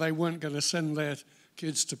of how they weren't going to send their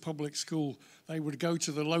kids to public school. They would go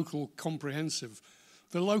to the local comprehensive.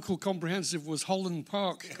 The local comprehensive was Holland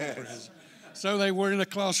Park Comprehensive. So they were in a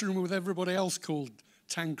classroom with everybody else called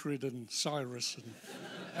Tancred and Cyrus.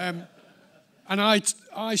 And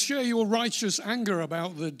I share your righteous anger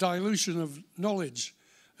about the dilution of knowledge,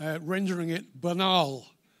 rendering it banal.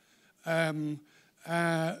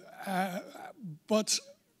 But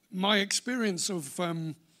my experience of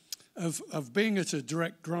being at a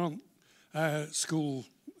direct grant school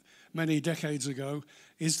many decades ago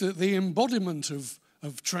is that the embodiment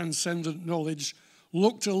of transcendent knowledge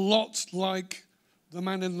looked a lot like the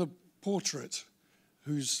man in the portrait,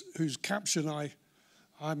 whose caption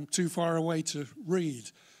I'm too far away to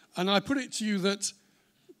read. And I put it to you that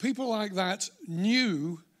people like that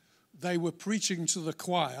knew they were preaching to the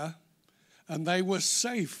choir, and they were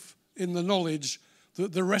safe in the knowledge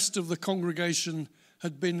that the rest of the congregation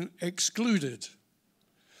had been excluded.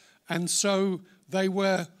 And so they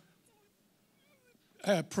were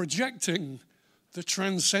projecting the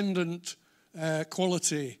transcendent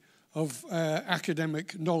quality of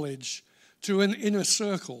academic knowledge to an inner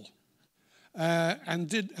circle. And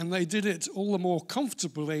they did it all the more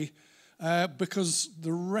comfortably because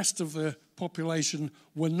the rest of the population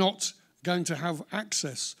were not going to have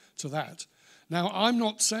access to that. Now, I'm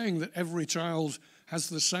not saying that every child has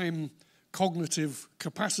the same cognitive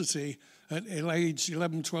capacity at age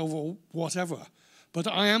 11, 12, or whatever, but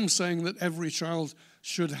I am saying that every child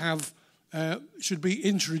should be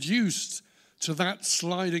introduced to that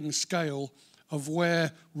sliding scale of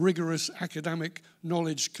where rigorous academic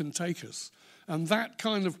knowledge can take us. And that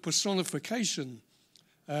kind of personification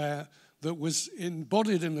that was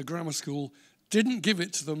embodied in the grammar school didn't give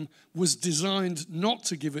it to them, was designed not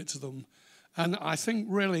to give it to them. And I think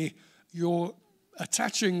really you're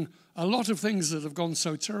attaching a lot of things that have gone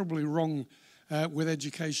so terribly wrong with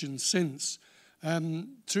education since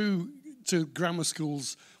to grammar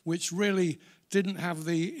schools, which really didn't have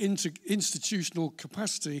the institutional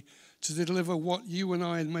capacity to deliver what you and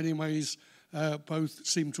I in many ways both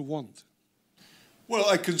seem to want. Well,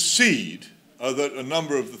 I concede that a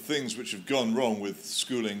number of the things which have gone wrong with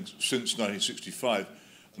schooling since 1965 are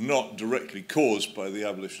not directly caused by the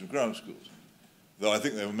abolition of grammar schools, though I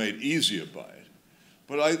think they were made easier by it.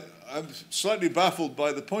 But I'm slightly baffled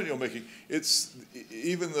by the point you're making. It's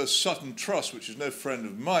even the Sutton Trust, which is no friend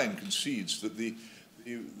of mine, concedes that the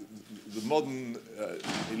modern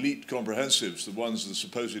elite comprehensives, the ones, the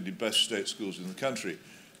supposedly best state schools in the country,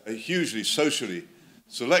 are hugely socially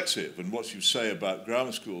selective. And what you say about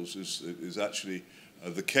grammar schools is actually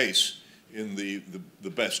the case in the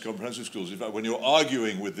best comprehensive schools. In fact, when you're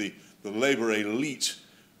arguing with the Labour elite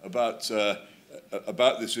about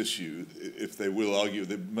this issue, if they will argue,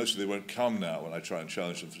 mostly they won't come now when I try and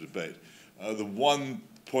challenge them for debate. The one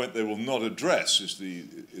point they will not address is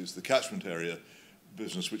the catchment area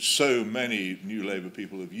business, which so many New Labour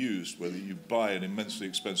people have used, whether you buy an immensely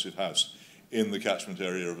expensive house in the catchment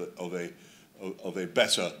area of a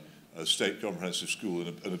better state comprehensive school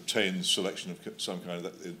and obtain selection of some kind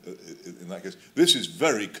of that, in that case. This is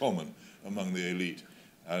very common among the elite,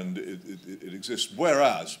 and it exists.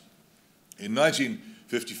 Whereas in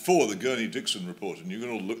 1954, the Gurney-Dixon report, and you can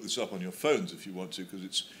all look this up on your phones if you want to,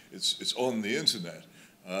 because it's on the internet,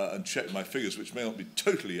 and check my figures, which may not be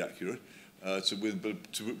totally accurate,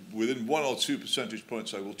 but within 1 or 2 percentage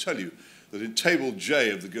points, I will tell you that in Table J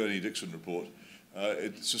of the Gurney-Dixon report,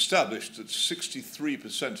 it's established that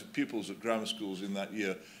 63% of pupils at grammar schools in that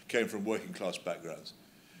year came from working class backgrounds.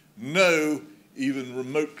 No even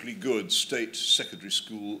remotely good state secondary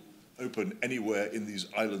school open anywhere in these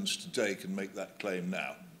islands today can make that claim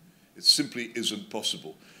now. It simply isn't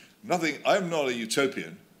possible. I'm not a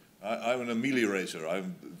utopian. I'm an ameliorator.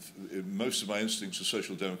 Most of my instincts are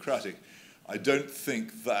social democratic. I don't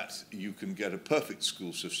think that you can get a perfect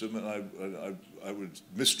school system, and I would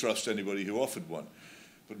mistrust anybody who offered one.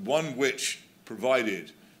 But one which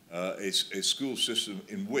provided a school system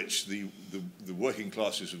in which the working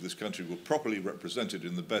classes of this country were properly represented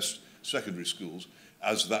in the best secondary schools,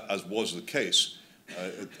 as was the case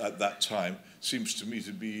at that time, seems to me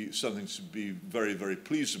to be something to be very, very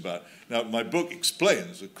pleased about. Now, my book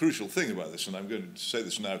explains a crucial thing about this, and I'm going to say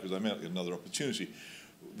this now because I may not get another opportunity,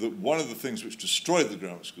 that one of the things which destroyed the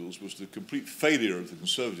grammar schools was the complete failure of the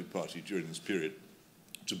Conservative Party during this period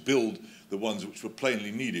to build the ones which were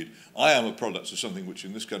plainly needed. I am a product of something which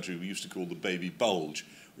in this country we used to call the baby bulge,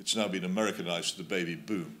 which has now been Americanized to the baby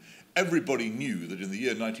boom. Everybody knew that in the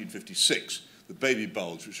year 1956, the baby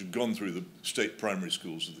bulge, which had gone through the state primary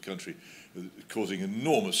schools of the country, causing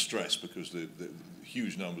enormous stress because the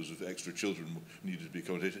huge numbers of extra children needed to be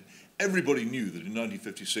accommodated, everybody knew that in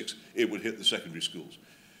 1956 it would hit the secondary schools.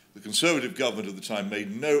 The Conservative government at the time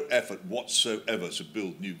made no effort whatsoever to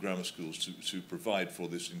build new grammar schools to provide for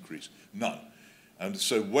this increase. None. And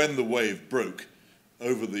so when the wave broke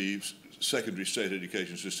over the secondary state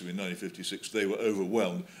education system in 1956, they were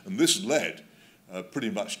overwhelmed. And this led pretty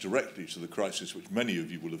much directly to the crisis which many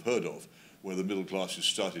of you will have heard of, where the middle classes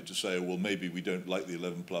started to say, oh, well, maybe we don't like the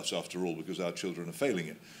 11 plus after all because our children are failing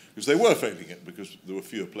it. Because they were failing it, because there were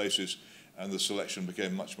fewer places and the selection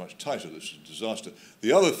became much, much tighter. This is a disaster.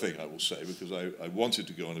 The other thing I will say, because I wanted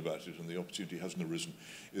to go on about it and the opportunity hasn't arisen,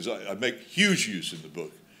 is I make huge use in the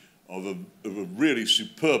book of a really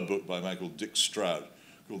superb book by a man called Dick Stroud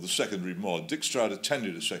called The Secondary Mod. Dick Stroud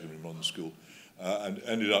attended a secondary modern school and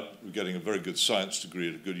ended up getting a very good science degree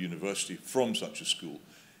at a good university from such a school,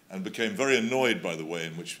 and became very annoyed by the way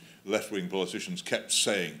in which left-wing politicians kept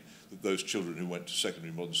saying that those children who went to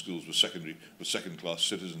secondary modern schools were second-class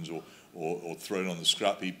citizens or thrown on the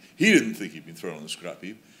scrap heap. He didn't think he'd been thrown on the scrap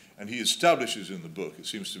heap, and he establishes in the book, it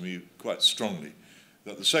seems to me quite strongly,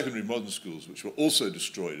 that the secondary modern schools, which were also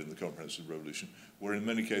destroyed in the Comprehensive Revolution, were in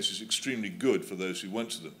many cases extremely good for those who went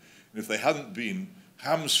to them. And if they hadn't been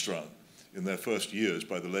hamstrung in their first years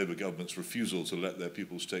by the Labour government's refusal to let their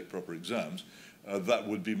pupils take proper exams, that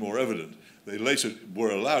would be more evident. They later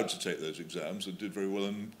were allowed to take those exams and did very well,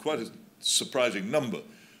 and quite a surprising number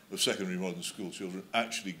of secondary modern school children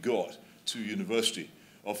actually got to university,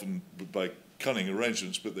 often by cunning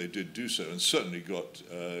arrangements, but they did do so, and certainly got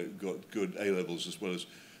good A-levels as well as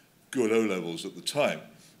good O-levels at the time.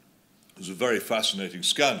 There's a very fascinating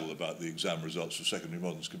scandal about the exam results for secondary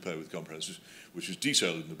moderns compared with comprehensives, which is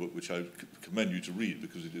detailed in the book, which I commend you to read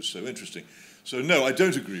because it is so interesting. So no, I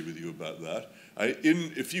don't agree with you about that.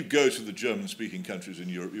 If you go to the German-speaking countries in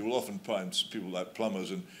Europe, you will often find people like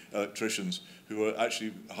plumbers and electricians who are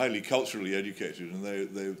actually highly culturally educated, and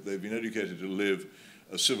they've been educated to live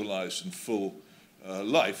a civilized and full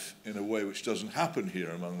life in a way which doesn't happen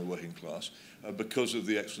here among the working class because of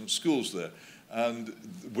the excellent schools there, and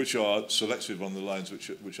which are selective on the lines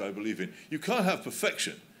which I believe in. You can't have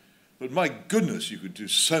perfection, but my goodness, you could do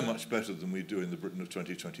so much better than we do in the Britain of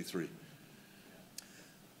 2023.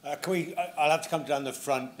 I'll have to come down the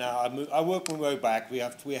front now. I'll work my way back. We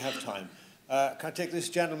have time. Can I take this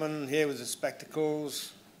gentleman here with the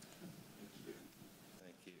spectacles?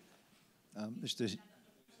 Thank you.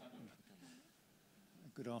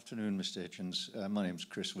 Good afternoon, Mr. Hitchens. My name's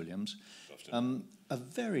Chris Williams. A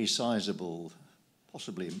very sizable,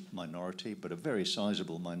 possibly minority, but a very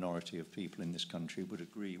sizable minority of people in this country would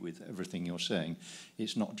agree with everything you're saying.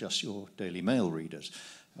 It's not just your Daily Mail readers,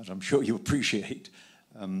 as I'm sure you appreciate.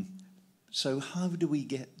 So how do we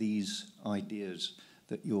get these ideas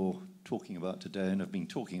that you're talking about today and have been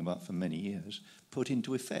talking about for many years put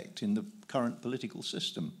into effect in the current political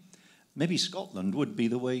system? Maybe Scotland would be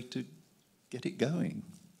the way to get it going.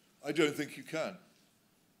 I don't think you can.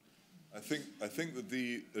 I think that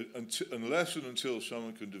unless and until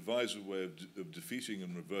someone can devise a way of defeating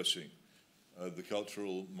and reversing the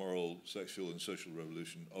cultural, moral, sexual and social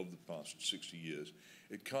revolution of the past 60 years,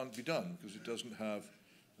 it can't be done because it doesn't have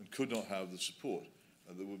and could not have the support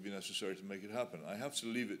that would be necessary to make it happen. I have to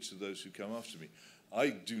leave it to those who come after me. I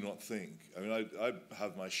do not think, I mean, I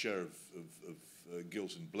have my share of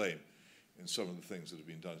guilt and blame in some of the things that have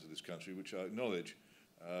been done to this country, which I acknowledge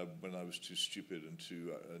when I was too stupid and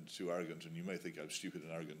too arrogant. And you may think I'm stupid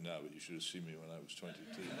and arrogant now, but you should have seen me when I was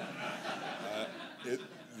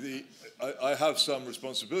 22. I have some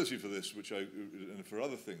responsibility for this, and for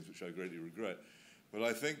other things which I greatly regret. But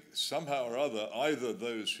I think somehow or other, either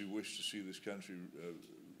those who wish to see this country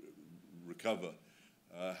recover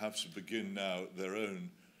have to begin now their own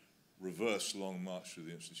reverse long march through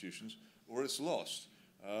the institutions, or it's lost.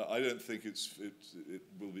 I don't think it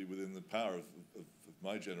will be within the power of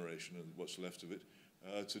my generation and what's left of it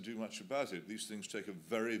to do much about it. These things take a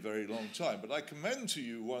very, very long time. But I commend to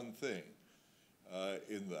you one thing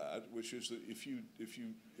in that, which is that if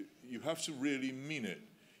you have to really mean it.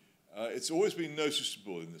 It's always been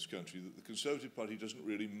noticeable in this country that the Conservative Party doesn't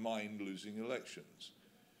really mind losing elections.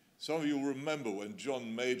 Some of you will remember when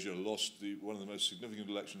John Major lost one of the most significant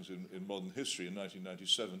elections in modern history in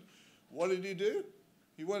 1997. What did he do?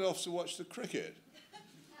 He went off to watch the cricket.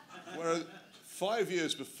 Whereas 5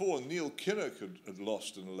 years before, Neil Kinnock had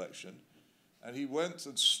lost an election, and he went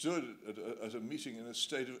and stood at a meeting in a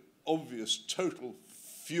state of obvious, total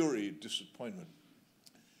fury, disappointment,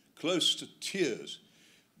 close to tears,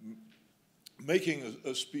 making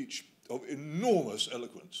a speech of enormous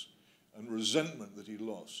eloquence and resentment that he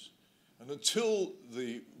lost. And until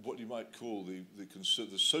what you might call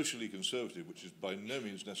the socially conservative, which is by no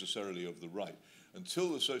means necessarily of the right, until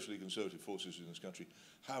the socially conservative forces in this country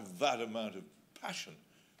have that amount of passion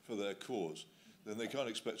for their cause, then they can't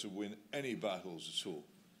expect to win any battles at all.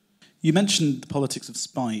 You mentioned the politics of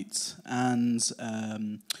spite, and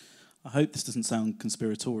I hope this doesn't sound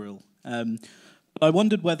conspiratorial, but I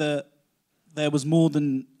wondered whether there was more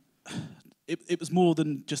than... It was more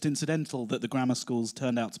than just incidental that the grammar schools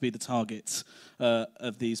turned out to be the targets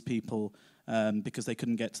of these people because they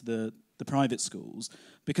couldn't get to the private schools.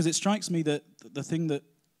 Because it strikes me that the thing that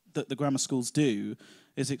the grammar schools do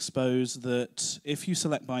is expose that if you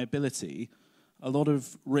select by ability, a lot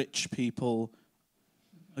of rich people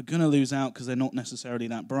are going to lose out because they're not necessarily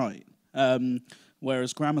that bright.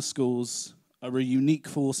 Whereas grammar schools are a unique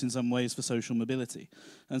force in some ways for social mobility.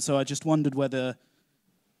 And so I just wondered whether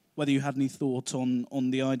you had any thought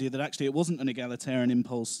on the idea that actually it wasn't an egalitarian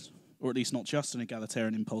impulse, or at least not just an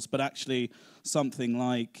egalitarian impulse, but actually something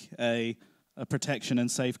like a protection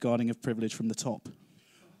and safeguarding of privilege from the top.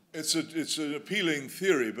 It's an appealing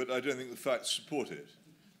theory, but I don't think the facts support it.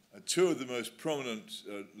 Two of the most prominent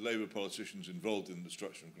Labour politicians involved in the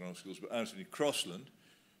destruction of grammar schools were Anthony Crossland,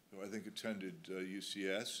 who I think attended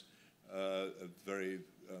UCS, a very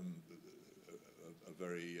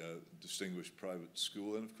distinguished private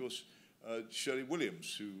school, and of course Shirley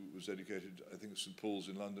Williams, who was educated, I think, at St. Paul's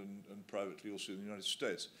in London and privately also in the United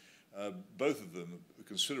States. Both of them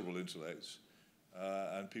considerable intellects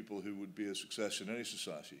and people who would be a success in any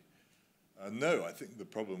society. No, I think the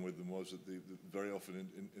problem with them was that very often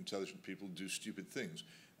intelligent people do stupid things.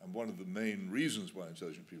 And one of the main reasons why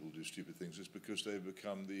intelligent people do stupid things is because they've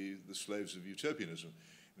become the slaves of utopianism.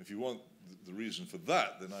 And if you want the reason for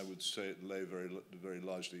that, then I would say it lay very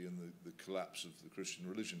largely in the collapse of the Christian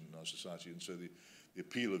religion in our society. And so the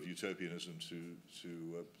appeal of utopianism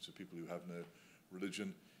to people who have no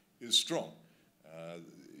religion is strong.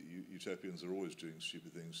 Utopians are always doing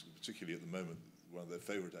stupid things, particularly at the moment. One of their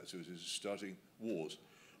favorite activities is starting wars.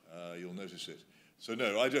 You'll notice it. So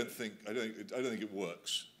no, I don't think it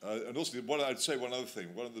works. And also, I'd say one other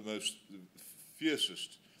thing. One of the most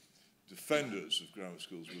fiercest defenders of grammar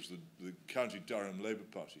schools was the County Durham Labour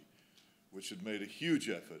Party, which had made a huge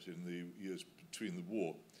effort in the years between the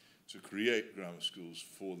war to create grammar schools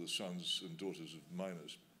for the sons and daughters of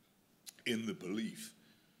miners, in the belief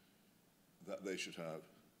that they should have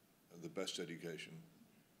the best education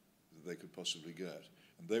that they could possibly get.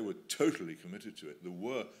 And they were totally committed to it. There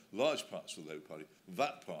were large parts of the Labour Party,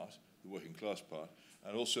 that part, the working class part,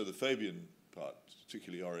 and also the Fabian part,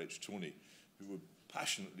 particularly R.H. Tawney, who were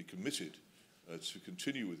passionately committed to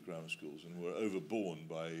continue with grammar schools and were overborne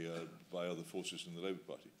by other forces in the Labour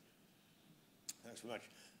Party. Thanks very much.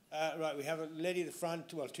 Right, we have a lady at the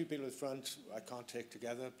front, well, two people at the front I can't take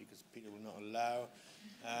together because Peter will not allow.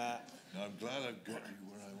 Now, I'm glad I've got you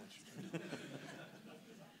where I want you.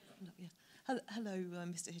 Hello,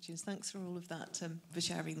 Mr. Hitchens. Thanks for all of that, for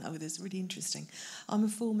sharing that with us. Really interesting. I'm a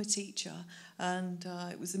former teacher, and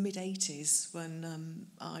it was the mid-'80s when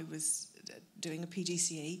I was doing a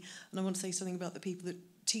PGCE, and I want to say something about the people that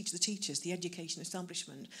teach the teachers, the education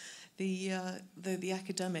establishment. The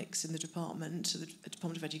academics in the Department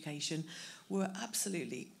of Education were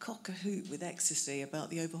absolutely cock-a-hoot with ecstasy about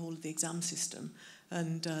the overhaul of the exam system,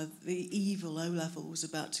 and the evil O-level was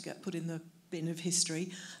about to get put in the bin of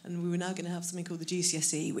history, and we were now going to have something called the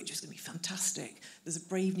GCSE, which was going to be fantastic. There's a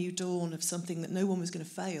brave new dawn of something that no one was going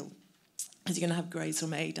to fail, as you're going to have grades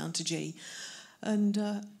from A down to G. And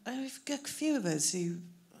a few of us who,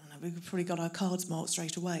 we probably got our cards marked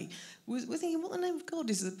straight away, we're thinking, what the name of God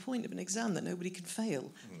is the point of an exam that nobody can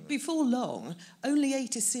fail? Before long, only A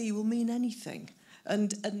to C will mean anything.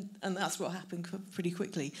 And that's what happened pretty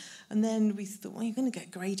quickly. And then we thought, well, you're going to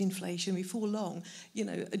get grade inflation before long. You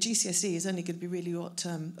know, a GCSE is only going to be really what,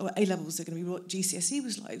 or A-levels are going to be what GCSE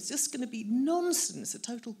was like. It's just going to be nonsense, a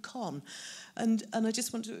total con. And I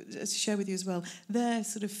just want to share with you as well, their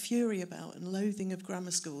sort of fury about and loathing of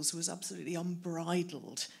grammar schools was absolutely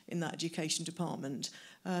unbridled in that education department.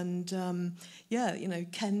 And, you know,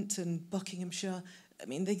 Kent and Buckinghamshire, I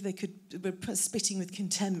mean, they were spitting with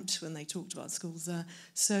contempt when they talked about schools there.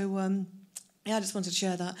 So, I just wanted to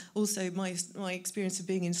share that. Also, my experience of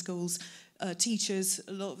being in schools, teachers,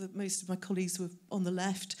 most of my colleagues were on the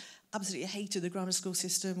left, absolutely hated the grammar school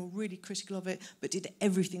system, were really critical of it, but did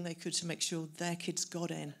everything they could to make sure their kids got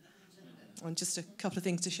in. And just a couple of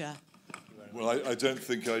things to share. Well, I don't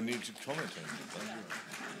think I need to comment on it. Thank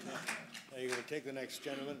you. Now you're going to take the next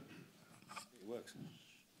gentleman. It works.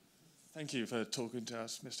 Thank you for talking to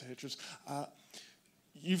us, Mr. Hitchens.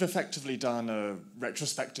 You've effectively done a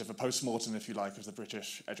retrospective, a post-mortem, if you like, of the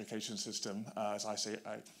British education system. As I say,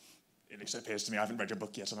 at least it appears to me, I haven't read your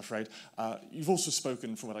book yet, I'm afraid. You've also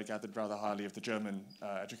spoken, from what I gathered, rather highly of the German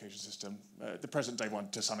education system, the present-day one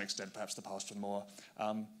to some extent, perhaps the past one more.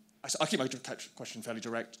 I'll keep my question fairly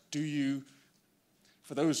direct. Do you,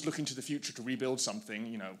 for those looking to the future to rebuild something,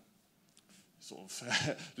 you know, sort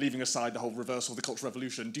of leaving aside the whole reversal of the Cultural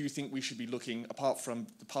Revolution, do you think we should be looking, apart from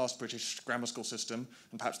the past British grammar school system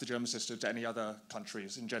and perhaps the German system, to any other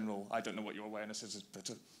countries in general? I don't know what your awareness is,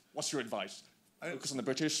 but what's your advice? Focus on the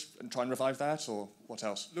British and try and revive that, or what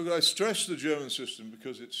else? Look, I stress the German system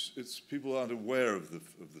because it's people aren't aware of the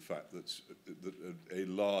fact that a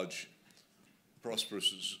large,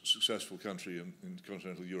 prosperous, successful country in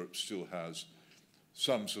continental Europe still has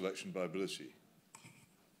some selection by ability.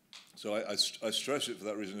 So I stress it for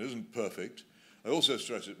that reason. It isn't perfect. I also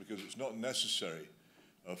stress it because it's not necessary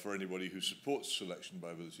for anybody who supports selection by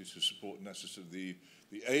ability to support necessarily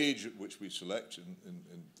the age at which we select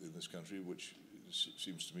in this country, which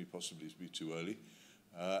seems to me possibly to be too early.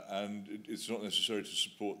 And it's not necessary to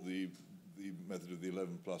support the method of the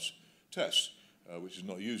 11+ test, which is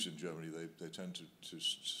not used in Germany. They tend to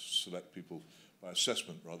select people by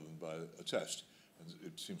assessment rather than by a test. And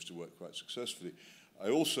it seems to work quite successfully. I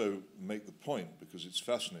also make the point, because it's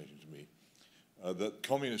fascinating to me, that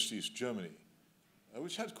communist East Germany,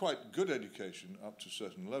 which had quite good education up to a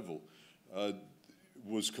certain level,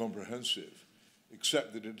 was comprehensive,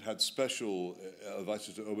 except that it had special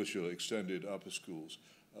Weiter zur Oberschule, extended upper schools,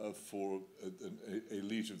 for an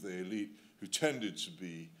elite of the elite who tended to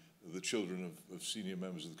be the children of senior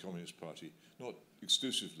members of the Communist Party, not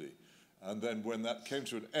exclusively. And then when that came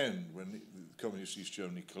to an end, when the Communist East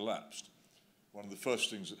Germany collapsed, one of the first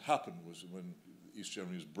things that happened was when East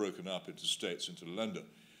Germany was broken up into states, into Länder,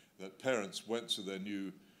 that parents went to their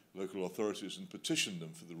new local authorities and petitioned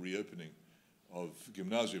them for the reopening of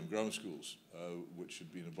gymnasium, grammar schools, which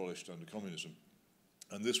had been abolished under communism.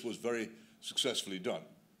 And this was very successfully done.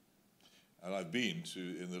 And I've been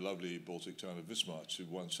in the lovely Baltic town of Wismar, to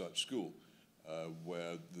one such school,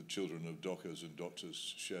 where the children of dockers and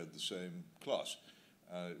doctors shared the same class.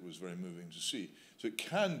 It was very moving to see. So it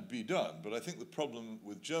can be done, but I think the problem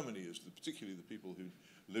with Germany is that particularly the people who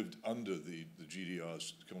lived under the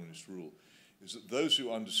GDR's communist rule, is that those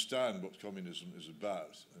who understand what communism is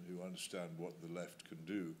about and who understand what the left can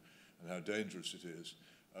do and how dangerous it is,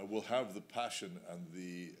 will have the passion and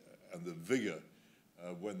the vigor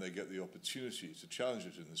when they get the opportunity to challenge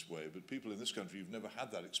it in this way. But people in this country who've never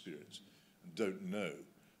had that experience and don't know,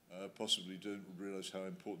 possibly don't realize how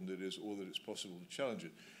important it is or that it's possible to challenge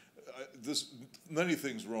it. There's many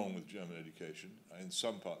things wrong with German education. In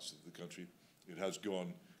some parts of the country, it has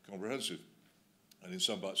gone comprehensive. And in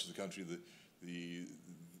some parts of the country, the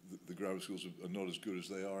grammar schools are not as good as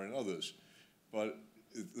they are in others. But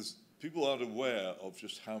people aren't aware of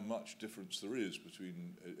just how much difference there is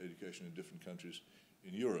between education in different countries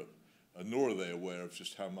in Europe, nor are they aware of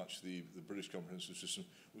just how much the British comprehensive system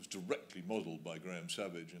was directly modelled by Graham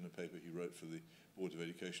Savage in a paper he wrote for the Board of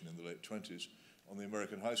Education in the late 20s on the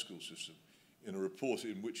American high school system, in a report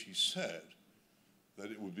in which he said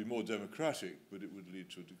that it would be more democratic, but it would lead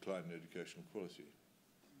to a decline in educational quality.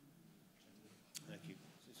 Thank you.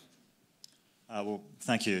 Well,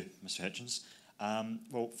 thank you, Mr. Hitchens.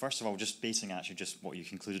 Well, first of all, just basing actually just what you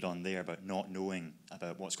concluded on there about not knowing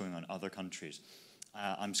about what's going on in other countries.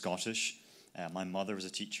 I'm Scottish. My mother was a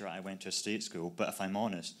teacher. I went to a state school. But if I'm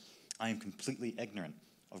honest, I am completely ignorant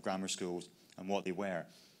of grammar schools and what they were.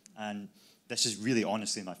 And this is really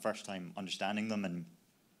honestly my first time understanding them. And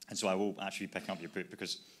so I will actually pick up your book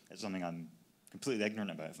because it's something I'm completely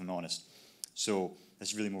ignorant about, if I'm honest. So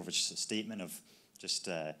this is really more of just a statement of just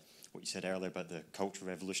what you said earlier about the Cultural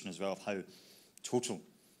Revolution as well, of how total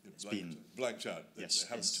it's been. Blanked out. Yes,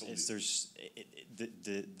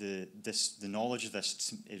 the knowledge of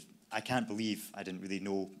this is, I can't believe I didn't really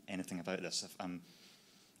know anything about this.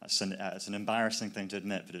 It's an embarrassing thing to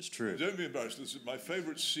admit, but it's true. Don't be embarrassed. My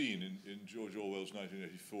favourite scene in George Orwell's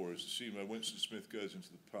 1984 is the scene where Winston Smith goes into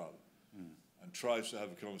the pub and tries to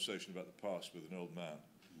have a conversation about the past with an old man.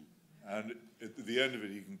 And at the end of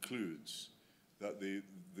it, he concludes that the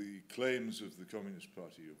claims of the Communist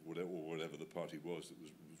Party, or whatever the party was that was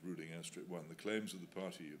ruling Austria won, the claims of the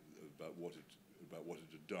party about what it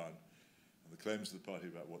had done, and the claims of the party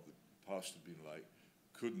about what the past had been like,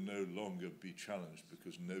 could no longer be challenged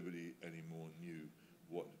because nobody anymore knew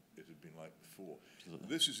what it had been like before. Absolutely.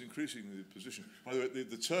 This is increasingly the position. By the way,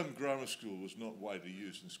 the term grammar school was not widely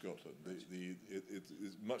used in Scotland. It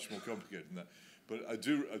is much more complicated than that. But I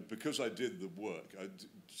do, because I did the work,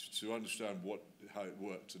 to understand how it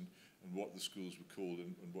worked and what the schools were called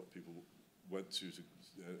and what people went to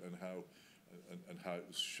and how it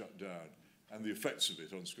was shut down, and the effects of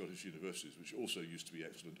it on Scottish universities, which also used to be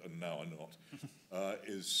excellent and now are not,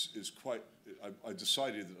 is quite. I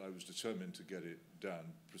decided that I was determined to get it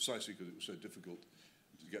down precisely because it was so difficult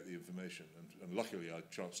to get the information, and luckily I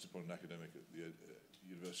chanced upon an academic at the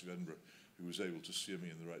University of Edinburgh who was able to steer me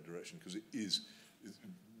in the right direction, because it is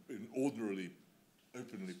in ordinarily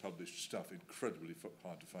openly published stuff incredibly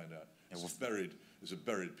hard to find out. It's a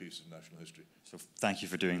buried piece of national history. So thank you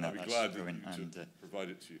for doing that. I'd be glad to provide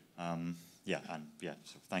it to you.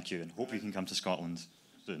 So thank you, and hope you can come to Scotland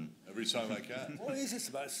soon. Every time I can. What is this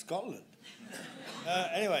about Scotland?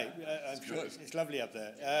 Anyway, I'm sure it's lovely up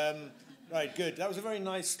there. Right, good. That was a very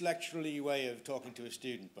nice lecturally way of talking to a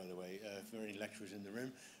student, by the way, for any lecturers in the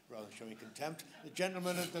room, rather than showing contempt. The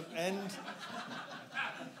gentleman at the end.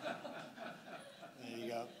 There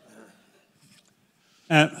you go.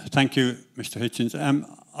 Thank you, Mr. Hitchens.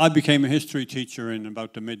 I became a history teacher in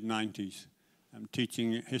about the mid-90s. I'm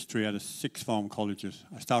teaching history at a sixth form colleges.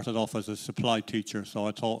 I started off as a supply teacher, so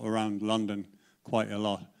I taught around London quite a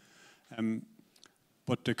lot.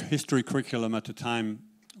 But the history curriculum at the time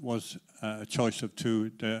was a choice of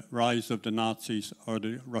two: the rise of the Nazis or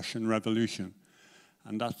the Russian Revolution.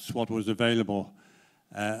 And that's what was available.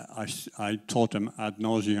 I taught them ad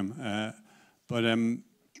nauseum. But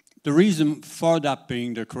the reason for that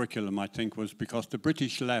being the curriculum, I think, was because the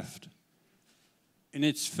British left in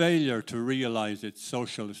its failure to realize its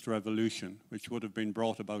socialist revolution, which would have been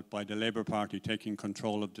brought about by the Labour Party taking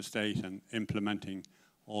control of the state and implementing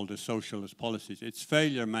all the socialist policies, its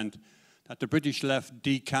failure meant that the British left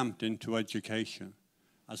decamped into education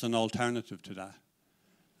as an alternative to that.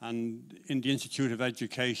 And in the Institute of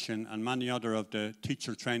Education and many other of the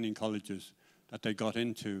teacher training colleges that they got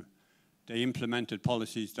into, they implemented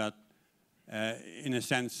policies that, in a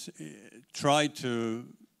sense, tried to,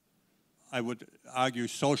 I would argue,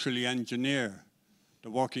 socially engineer the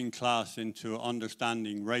working class into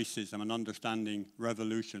understanding racism and understanding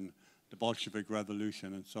revolution, the Bolshevik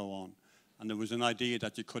Revolution and so on. And there was an idea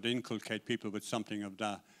that you could inculcate people with something of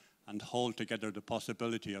that and hold together the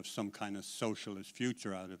possibility of some kind of socialist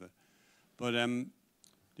future out of it. But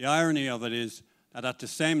the irony of it is that at the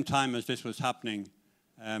same time as this was happening,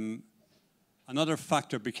 another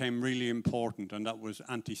factor became really important, and that was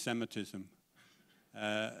anti-Semitism.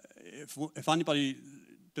 If anybody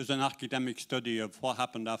does an academic study of what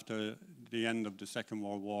happened after the end of the Second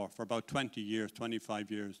World War, for about 20 years,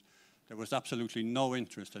 25 years, there was absolutely no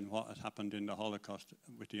interest in what had happened in the Holocaust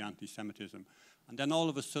with the anti-Semitism. And then all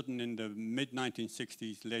of a sudden in the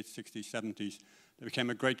mid-1960s, late 60s, 70s, there became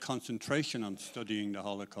a great concentration on studying the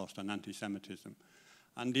Holocaust and anti-Semitism.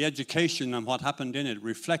 And the education and what happened in it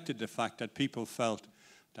reflected the fact that people felt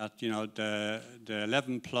that, you know, the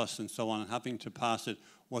 11 plus and so on, having to pass it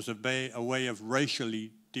was a way of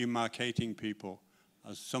racially demarcating people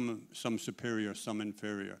as some superior, some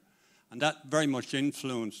inferior. And that very much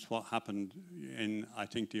influenced what happened in, I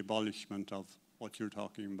think, the abolishment of what you're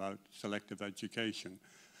talking about, selective education.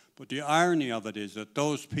 But the irony of it is that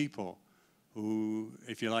those people who,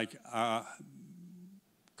 if you like,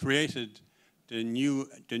 created the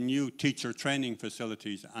new teacher training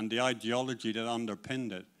facilities and the ideology that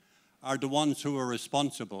underpinned it are the ones who are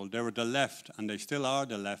responsible. They were the left, and they still are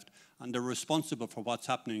the left, and they're responsible for what's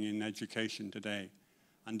happening in education today.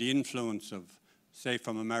 And the influence of, say,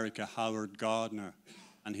 from America, Howard Gardner,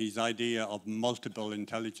 and his idea of multiple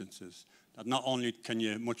intelligences, that not only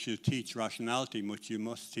must you teach rationality, but you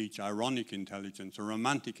must teach ironic intelligence, or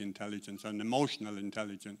romantic intelligence, and emotional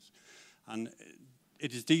intelligence. And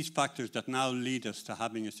it is these factors that now lead us to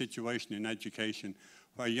having a situation in education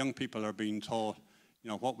where young people are being taught, you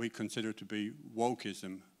know, what we consider to be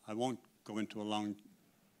wokeism. I won't go into a long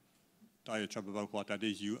diatribe about what that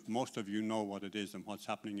is. Most of you know what it is and what's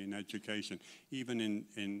happening in education, even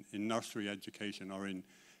in nursery education or in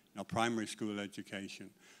primary school education.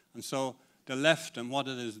 And so the left and what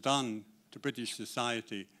it has done to British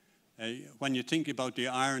society, when you think about the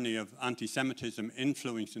irony of anti-Semitism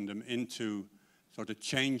influencing them into sort of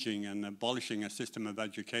changing and abolishing a system of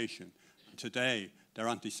education, today their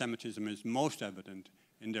anti-Semitism is most evident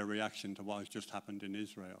in their reaction to what has just happened in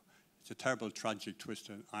Israel. It's a terrible, tragic twist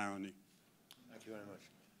and irony. Thank you very much.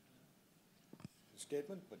 A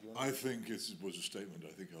statement? But you I think it was a statement.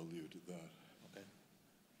 I think I'll leave it at that.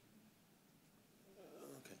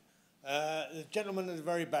 Okay. The gentleman at the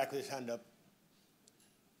very back with his hand up.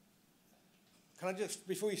 Can I just,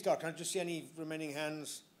 before you start, can I just see any remaining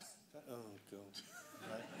hands? Oh, God.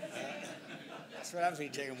 Right. That's what happens when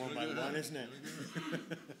you take them one by one, isn't it?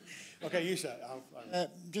 Okay, you, sir.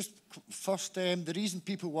 Just first, the reason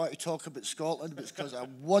people want to talk about Scotland is because it's a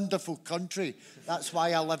wonderful country. That's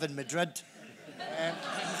why I live in Madrid.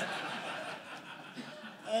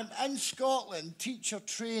 In Scotland, teacher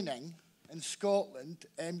training in Scotland,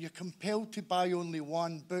 you're compelled to buy only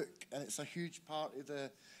one book, and it's a huge part of the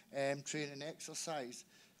training exercise.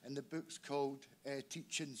 And the book's called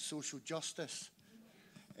Teaching Social Justice.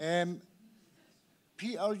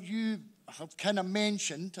 Peter, you have kind of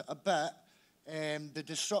mentioned a bit the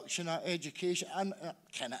destruction of education. I'm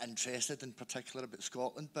kind of interested in particular about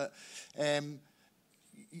Scotland, but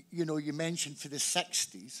you know, you mentioned for the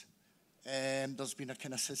 60s, there's been a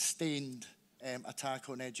kind of sustained attack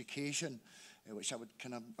on education, which I would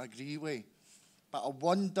kind of agree with. But I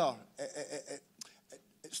wonder,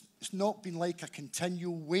 it's not been like a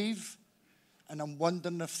continual wave, and I'm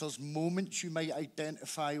wondering if there's moments you might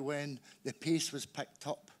identify when the pace was picked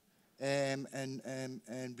up and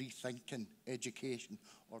rethinking education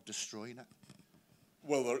or destroying it.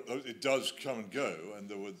 Well, it does come and go, and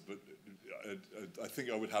there would, but I think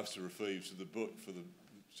I would have to refer you to the book for the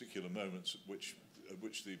particular moments at which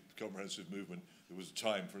the comprehensive movement. There was a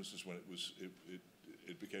time, for instance, when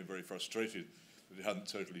it became very frustrated that it hadn't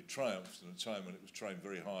totally triumphed, and a time when it was trying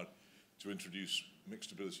very hard to introduce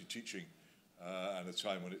mixed ability teaching, and a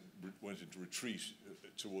time when it went into retreat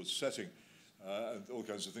towards setting, and all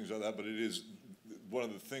kinds of things like that. But it is one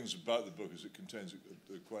of the things about the book is it contains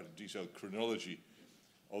quite a detailed chronology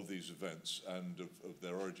of these events and of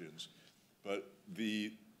their origins. But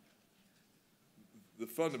the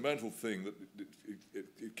fundamental thing that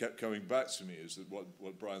it kept coming back to me is that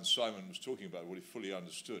what Brian Simon was talking about, what he fully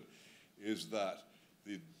understood, is that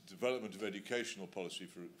the development of educational policy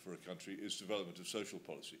for a country is development of social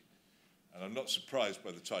policy. And I'm not surprised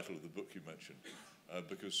by the title of the book you mentioned,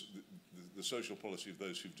 because the social policy of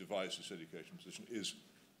those who've devised this education position is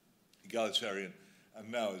egalitarian, and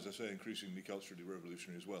now, as I say, increasingly culturally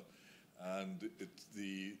revolutionary as well. And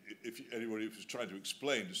if anybody was trying to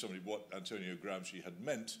explain to somebody what Antonio Gramsci had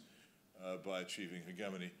meant by achieving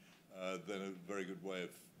hegemony, then a very good way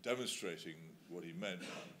of demonstrating what he meant in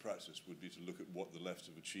practice would be to look at what the left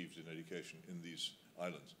have achieved in education in these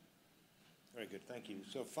islands. Very good, thank you.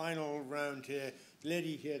 So final round here.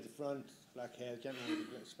 Lady here at the front, black hair, gentleman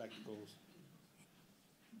with the spectacles.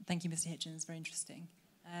 Thank you, Mr. Hitchens, very interesting.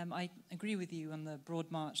 I agree with you on the broad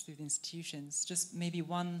march through the institutions. Just maybe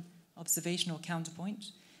one observational counterpoint.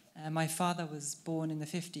 My father was born in the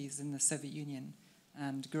 50s in the Soviet Union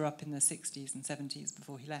and grew up in the 60s and 70s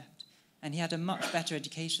before he left. And he had a much better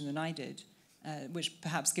education than I did, which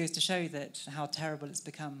perhaps goes to show that how terrible it's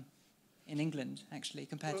become in England, actually,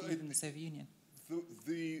 compared to even the Soviet Union.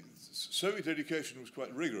 The Soviet education was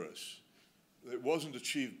quite rigorous. It wasn't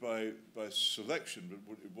achieved by selection,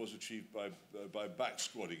 but it was achieved by back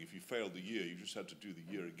squatting. If you failed the year, you just had to do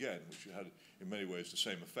the year again, which had, in many ways, the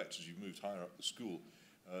same effect as you moved higher up the school.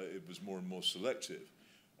 It was more and more selective.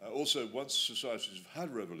 Also, once societies have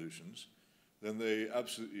had revolutions, then they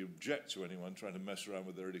absolutely object to anyone trying to mess around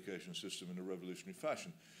with their education system in a revolutionary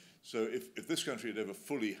fashion. So if this country had ever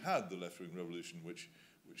fully had the left-wing revolution, which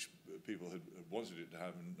people had wanted it to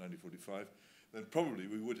have in 1945, then probably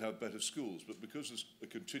we would have better schools. But because there's a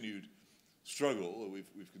continued struggle,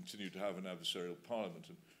 we've continued to have an adversarial parliament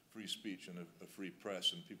and free speech and a free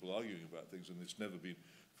press and people arguing about things, and it's never been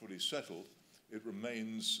fully settled, it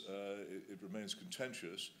remains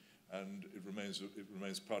contentious, and it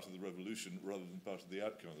remains part of the revolution rather than part of the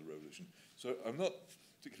outcome of the revolution. So I'm not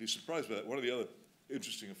particularly surprised by that. One of the other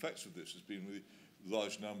interesting effects of this has been the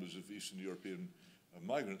large numbers of Eastern European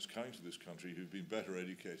migrants coming to this country who've been better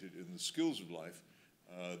educated in the skills of life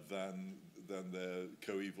than their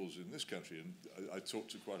coevals in this country. And I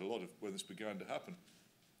talked to quite a lot of, when this began to happen,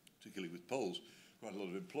 particularly with Poles, quite a lot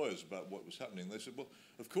of employers about what was happening. They said, well,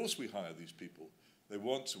 of course we hire these people. They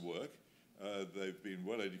want to work. They've been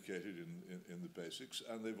well educated in the basics,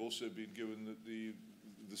 and they've also been given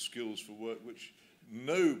the skills for work which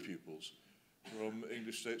no pupils from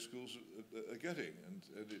English state schools are getting. And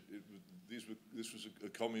this was a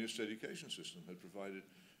communist education system that provided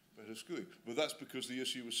better schooling. But that's because the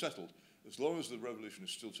issue was settled. As long as the revolution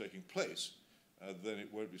is still taking place, then it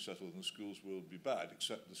won't be settled and the schools will be bad,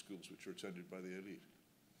 except the schools which are attended by the elite.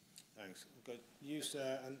 Thanks. Okay. You,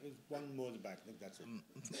 sir, and one more at the back. I think that's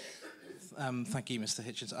it. Thank you, Mr.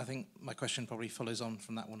 Hitchens. I think my question probably follows on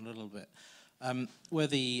from that one a little bit. Were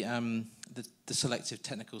the selective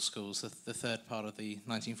technical schools, the third part of the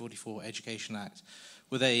 1944 Education Act,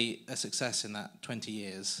 were they a success in that 20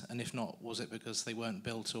 years? And if not, was it because they weren't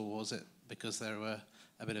built, or was it because they were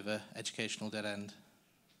a bit of an educational dead end?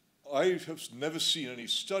 I have never seen any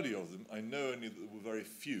study of them. I know only that there were very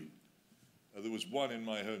few. There was one in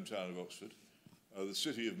my hometown of Oxford. The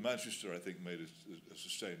city of Manchester, I think, made a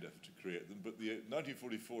sustained effort to create them. But the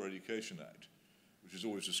 1944 Education Act, which is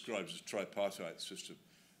always described as a tripartite system,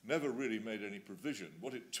 never really made any provision.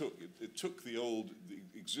 What it took the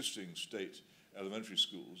existing state elementary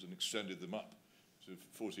schools and extended them up to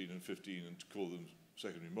 14 and 15 and to call them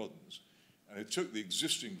secondary moderns. And it took the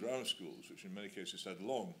existing grammar schools, which in many cases had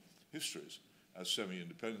long histories as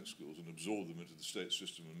semi-independent schools, and absorbed them into the state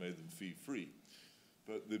system and made them fee-free.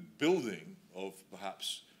 But the building of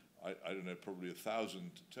perhaps, I don't know, probably 1,000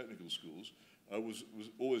 technical schools was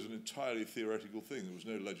always an entirely theoretical thing. There was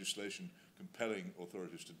no legislation compelling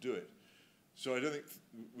authorities to do it. So I don't think,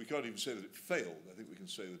 we can't even say that it failed. I think we can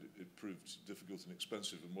say that it proved difficult and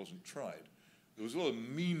expensive and wasn't tried. There was a lot of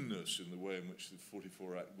meanness in the way in which the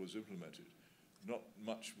 44 Act was implemented. Not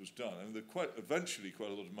much was done. I mean, eventually quite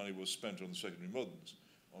a lot of money was spent on the secondary moderns,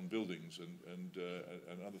 on buildings and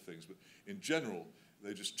other things. But in general,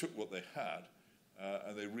 they just took what they had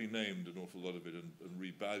and they renamed an awful lot of it and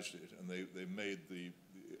rebadged it. And they made the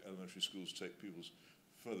elementary schools take pupils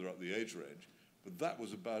further up the age range. But that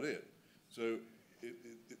was about it. So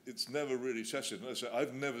it's never really tested. And as I say,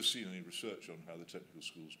 I've never seen any research on how the technical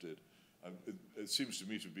schools did. It seems to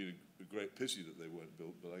me to be a great pity that they weren't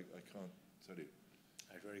built, but I can't tell you.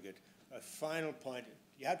 Right, very good. A final point.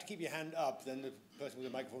 You have to keep your hand up, then the person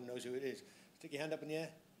with the microphone knows who it is. Stick your hand up in the air.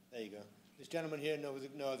 There you go. This gentleman here,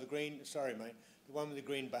 the green, sorry, mate. The one with the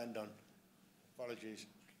green band on. Apologies.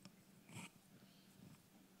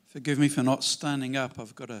 Forgive me for not standing up.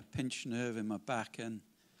 I've got a pinched nerve in my back, and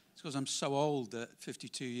it's because I'm so old that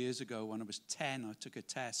 52 years ago, when I was 10, I took a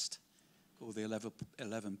test called the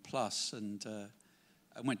 11 Plus, and I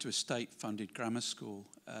went to a state-funded grammar school,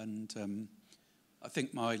 and I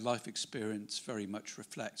think my life experience very much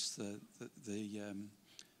reflects the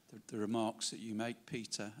remarks that you make,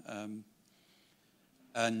 Peter.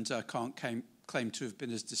 And I can't claim to have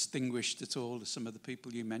been as distinguished at all as some of the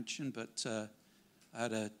people you mentioned, but I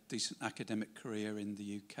had a decent academic career in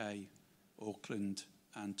the UK, Auckland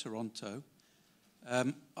and Toronto.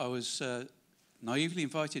 I was naively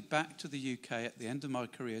invited back to the UK at the end of my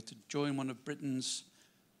career to join one of Britain's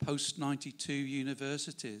post-92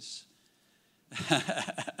 universities.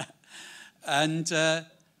 And I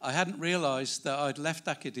hadn't realised that I'd left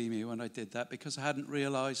academia when I did that, because I hadn't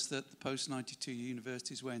realised that the post-92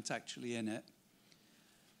 universities weren't actually in it.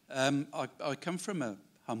 I come from a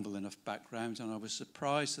humble enough background, and I was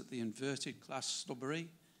surprised at the inverted class snobbery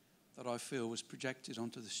that I feel was projected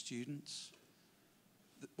onto the students.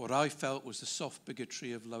 What I felt was the soft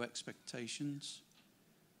bigotry of low expectations.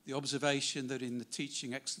 The observation that in the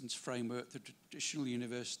teaching excellence framework, the traditional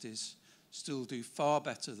universities still do far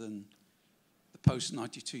better than the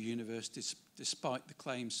post-92 universities, despite the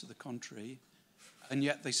claims to the contrary, and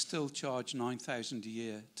yet they still charge $9,000 a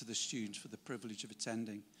year to the students for the privilege of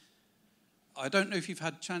attending. I don't know if you've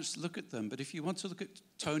had a chance to look at them, but if you want to look at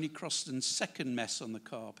Tony Croston's second mess on the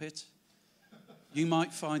carpet, you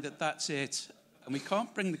might find that that's it. And we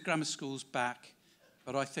can't bring the grammar schools back,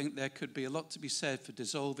 but I think there could be a lot to be said for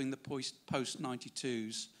dissolving the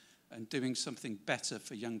post-92s and doing something better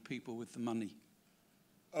for young people with the money.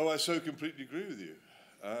 Oh, I so completely agree with you.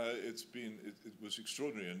 It was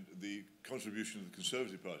extraordinary, and the contribution of the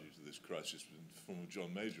Conservative Party to this crisis in the form of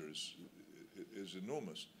John Major is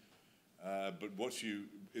enormous. But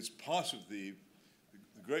it's part of the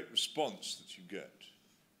great response that you get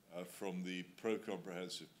from the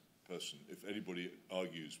pro-comprehensive person. If anybody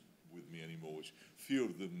argues with me anymore, which few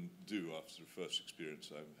of them do after the first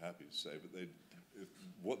experience, I'm happy to say, but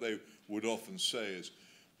what they would often say is,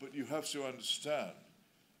 but you have to understand,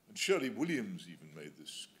 and Shirley Williams even made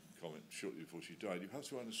this comment shortly before she died, you have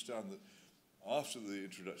to understand that after the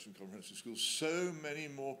introduction of comprehensive schools, so many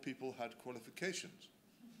more people had qualifications.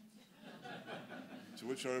 To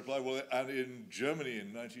which I reply, well, and in Germany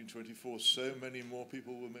in 1924, so many more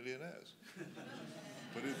people were millionaires.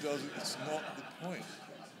 But it's not the point.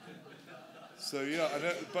 So yeah,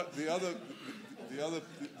 but the other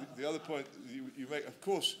point you make, of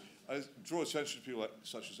course, I draw attention to people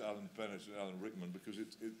such as Alan Bennett and Alan Rickman, because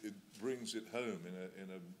it brings it home in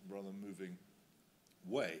a rather moving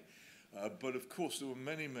way. But of course, there were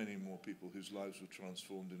many, many more people whose lives were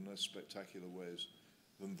transformed in less spectacular ways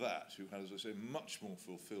than that, who had, as I say, much more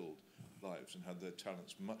fulfilled lives and had their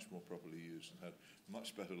talents much more properly used and had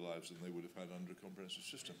much better lives than they would have had under a comprehensive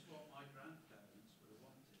system. That's what my grandparents would have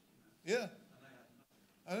wanted. Yeah.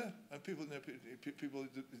 I know. And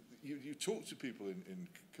you talk to people in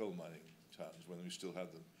coal mining towns when we still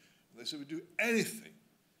had them, and they say we'd do anything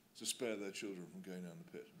to spare their children from going down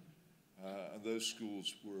the pit. And those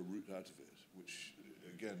schools were a route out of it, which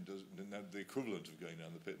again doesn't the equivalent of going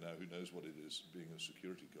down the pit now. Who knows what it is, being a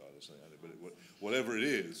security guard or something like that. But whatever it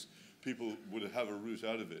is, people would have a route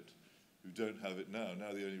out of it who don't have it now.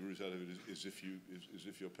 Now the only route out of it is if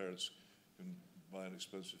your parents can buy an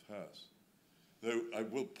expensive house. Though I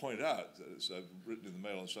will point out, as I've written in the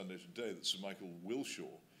Mail on Sunday today, that Sir Michael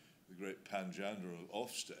Wilshaw, the great panjander of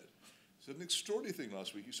Ofsted, said an extraordinary thing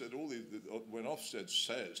last week. He said when Ofsted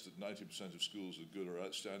says that 90% of schools are good or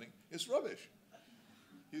outstanding, it's rubbish.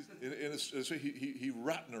 He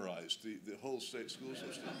Ratnerized the whole state school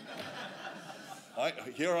system.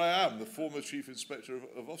 Here I am, the former chief inspector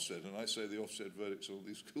of Ofsted, and I say the Ofsted verdicts on all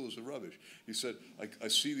these schools are rubbish. He said, I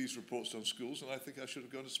see these reports on schools, and I think I should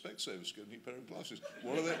have gone to Specsavers to get a new pair of glasses.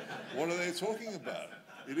 What are they talking about?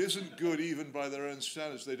 It isn't good even by their own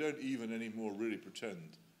standards. They don't even anymore really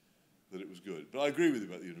pretend that it was good. But I agree with you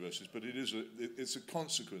about the universities, but it's a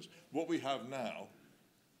consequence. What we have now,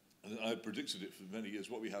 and I predicted it for many years,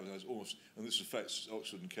 what we have now is almost, and this affects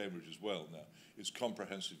Oxford and Cambridge as well now, is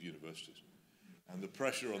comprehensive universities. And the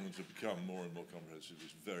pressure on them to become more and more comprehensive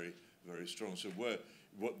is very, very strong. So what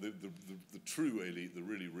the true elite, the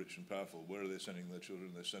really rich and powerful, where are they sending their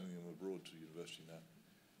children? They're sending them abroad to university now.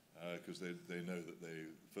 Because they know that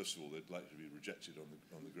first of all, they'd likely to be rejected on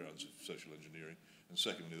the grounds of social engineering, and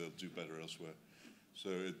secondly, they'll do better elsewhere.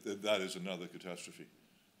 So that is another catastrophe.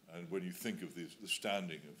 And when you think of the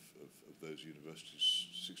standing of those universities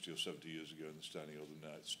 60 or 70 years ago and the standing of them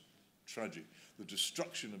now, it's tragic. The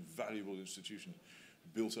destruction of valuable institutions.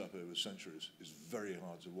 built up over centuries is very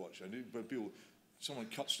hard to watch. And someone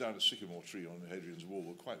cuts down a sycamore tree on Hadrian's Wall,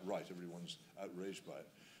 well, quite right, everyone's outraged by it.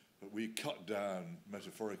 But we cut down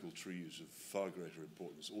metaphorical trees of far greater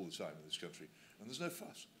importance all the time in this country, and there's no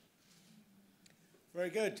fuss. Very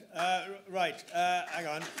good. Right, hang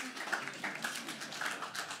on.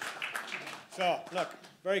 So, look,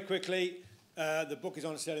 very quickly, the book is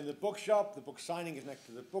on sale in the Bookshop. The book signing is next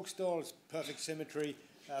to the bookstall. It's perfect symmetry.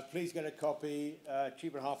 Please get a copy,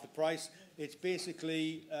 cheaper than half the price. It's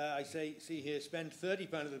basically, see here, spend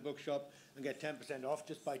 £30 at the Bookshop and get 10% off.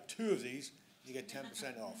 Just buy 2 of these, you get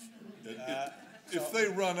 10% off. If they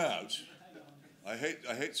run out, I hate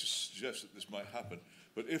to suggest that this might happen,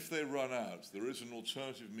 but if they run out, there is an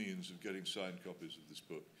alternative means of getting signed copies of this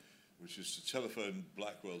book, which is to telephone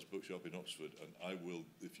Blackwell's Bookshop in Oxford, and I will,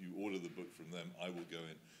 if you order the book from them, I will go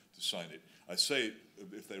in to sign it. I say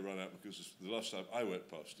if they run out because the last time I went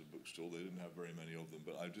past a bookstall, they didn't have very many of them,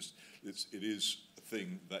 but it is a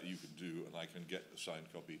thing that you can do, and I can get a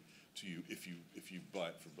signed copy to you. If you buy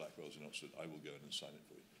it from Blackwell's in Oxford, I will go in and sign it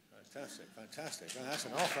for you. Fantastic, fantastic. Well, that's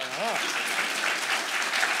an offer and a half.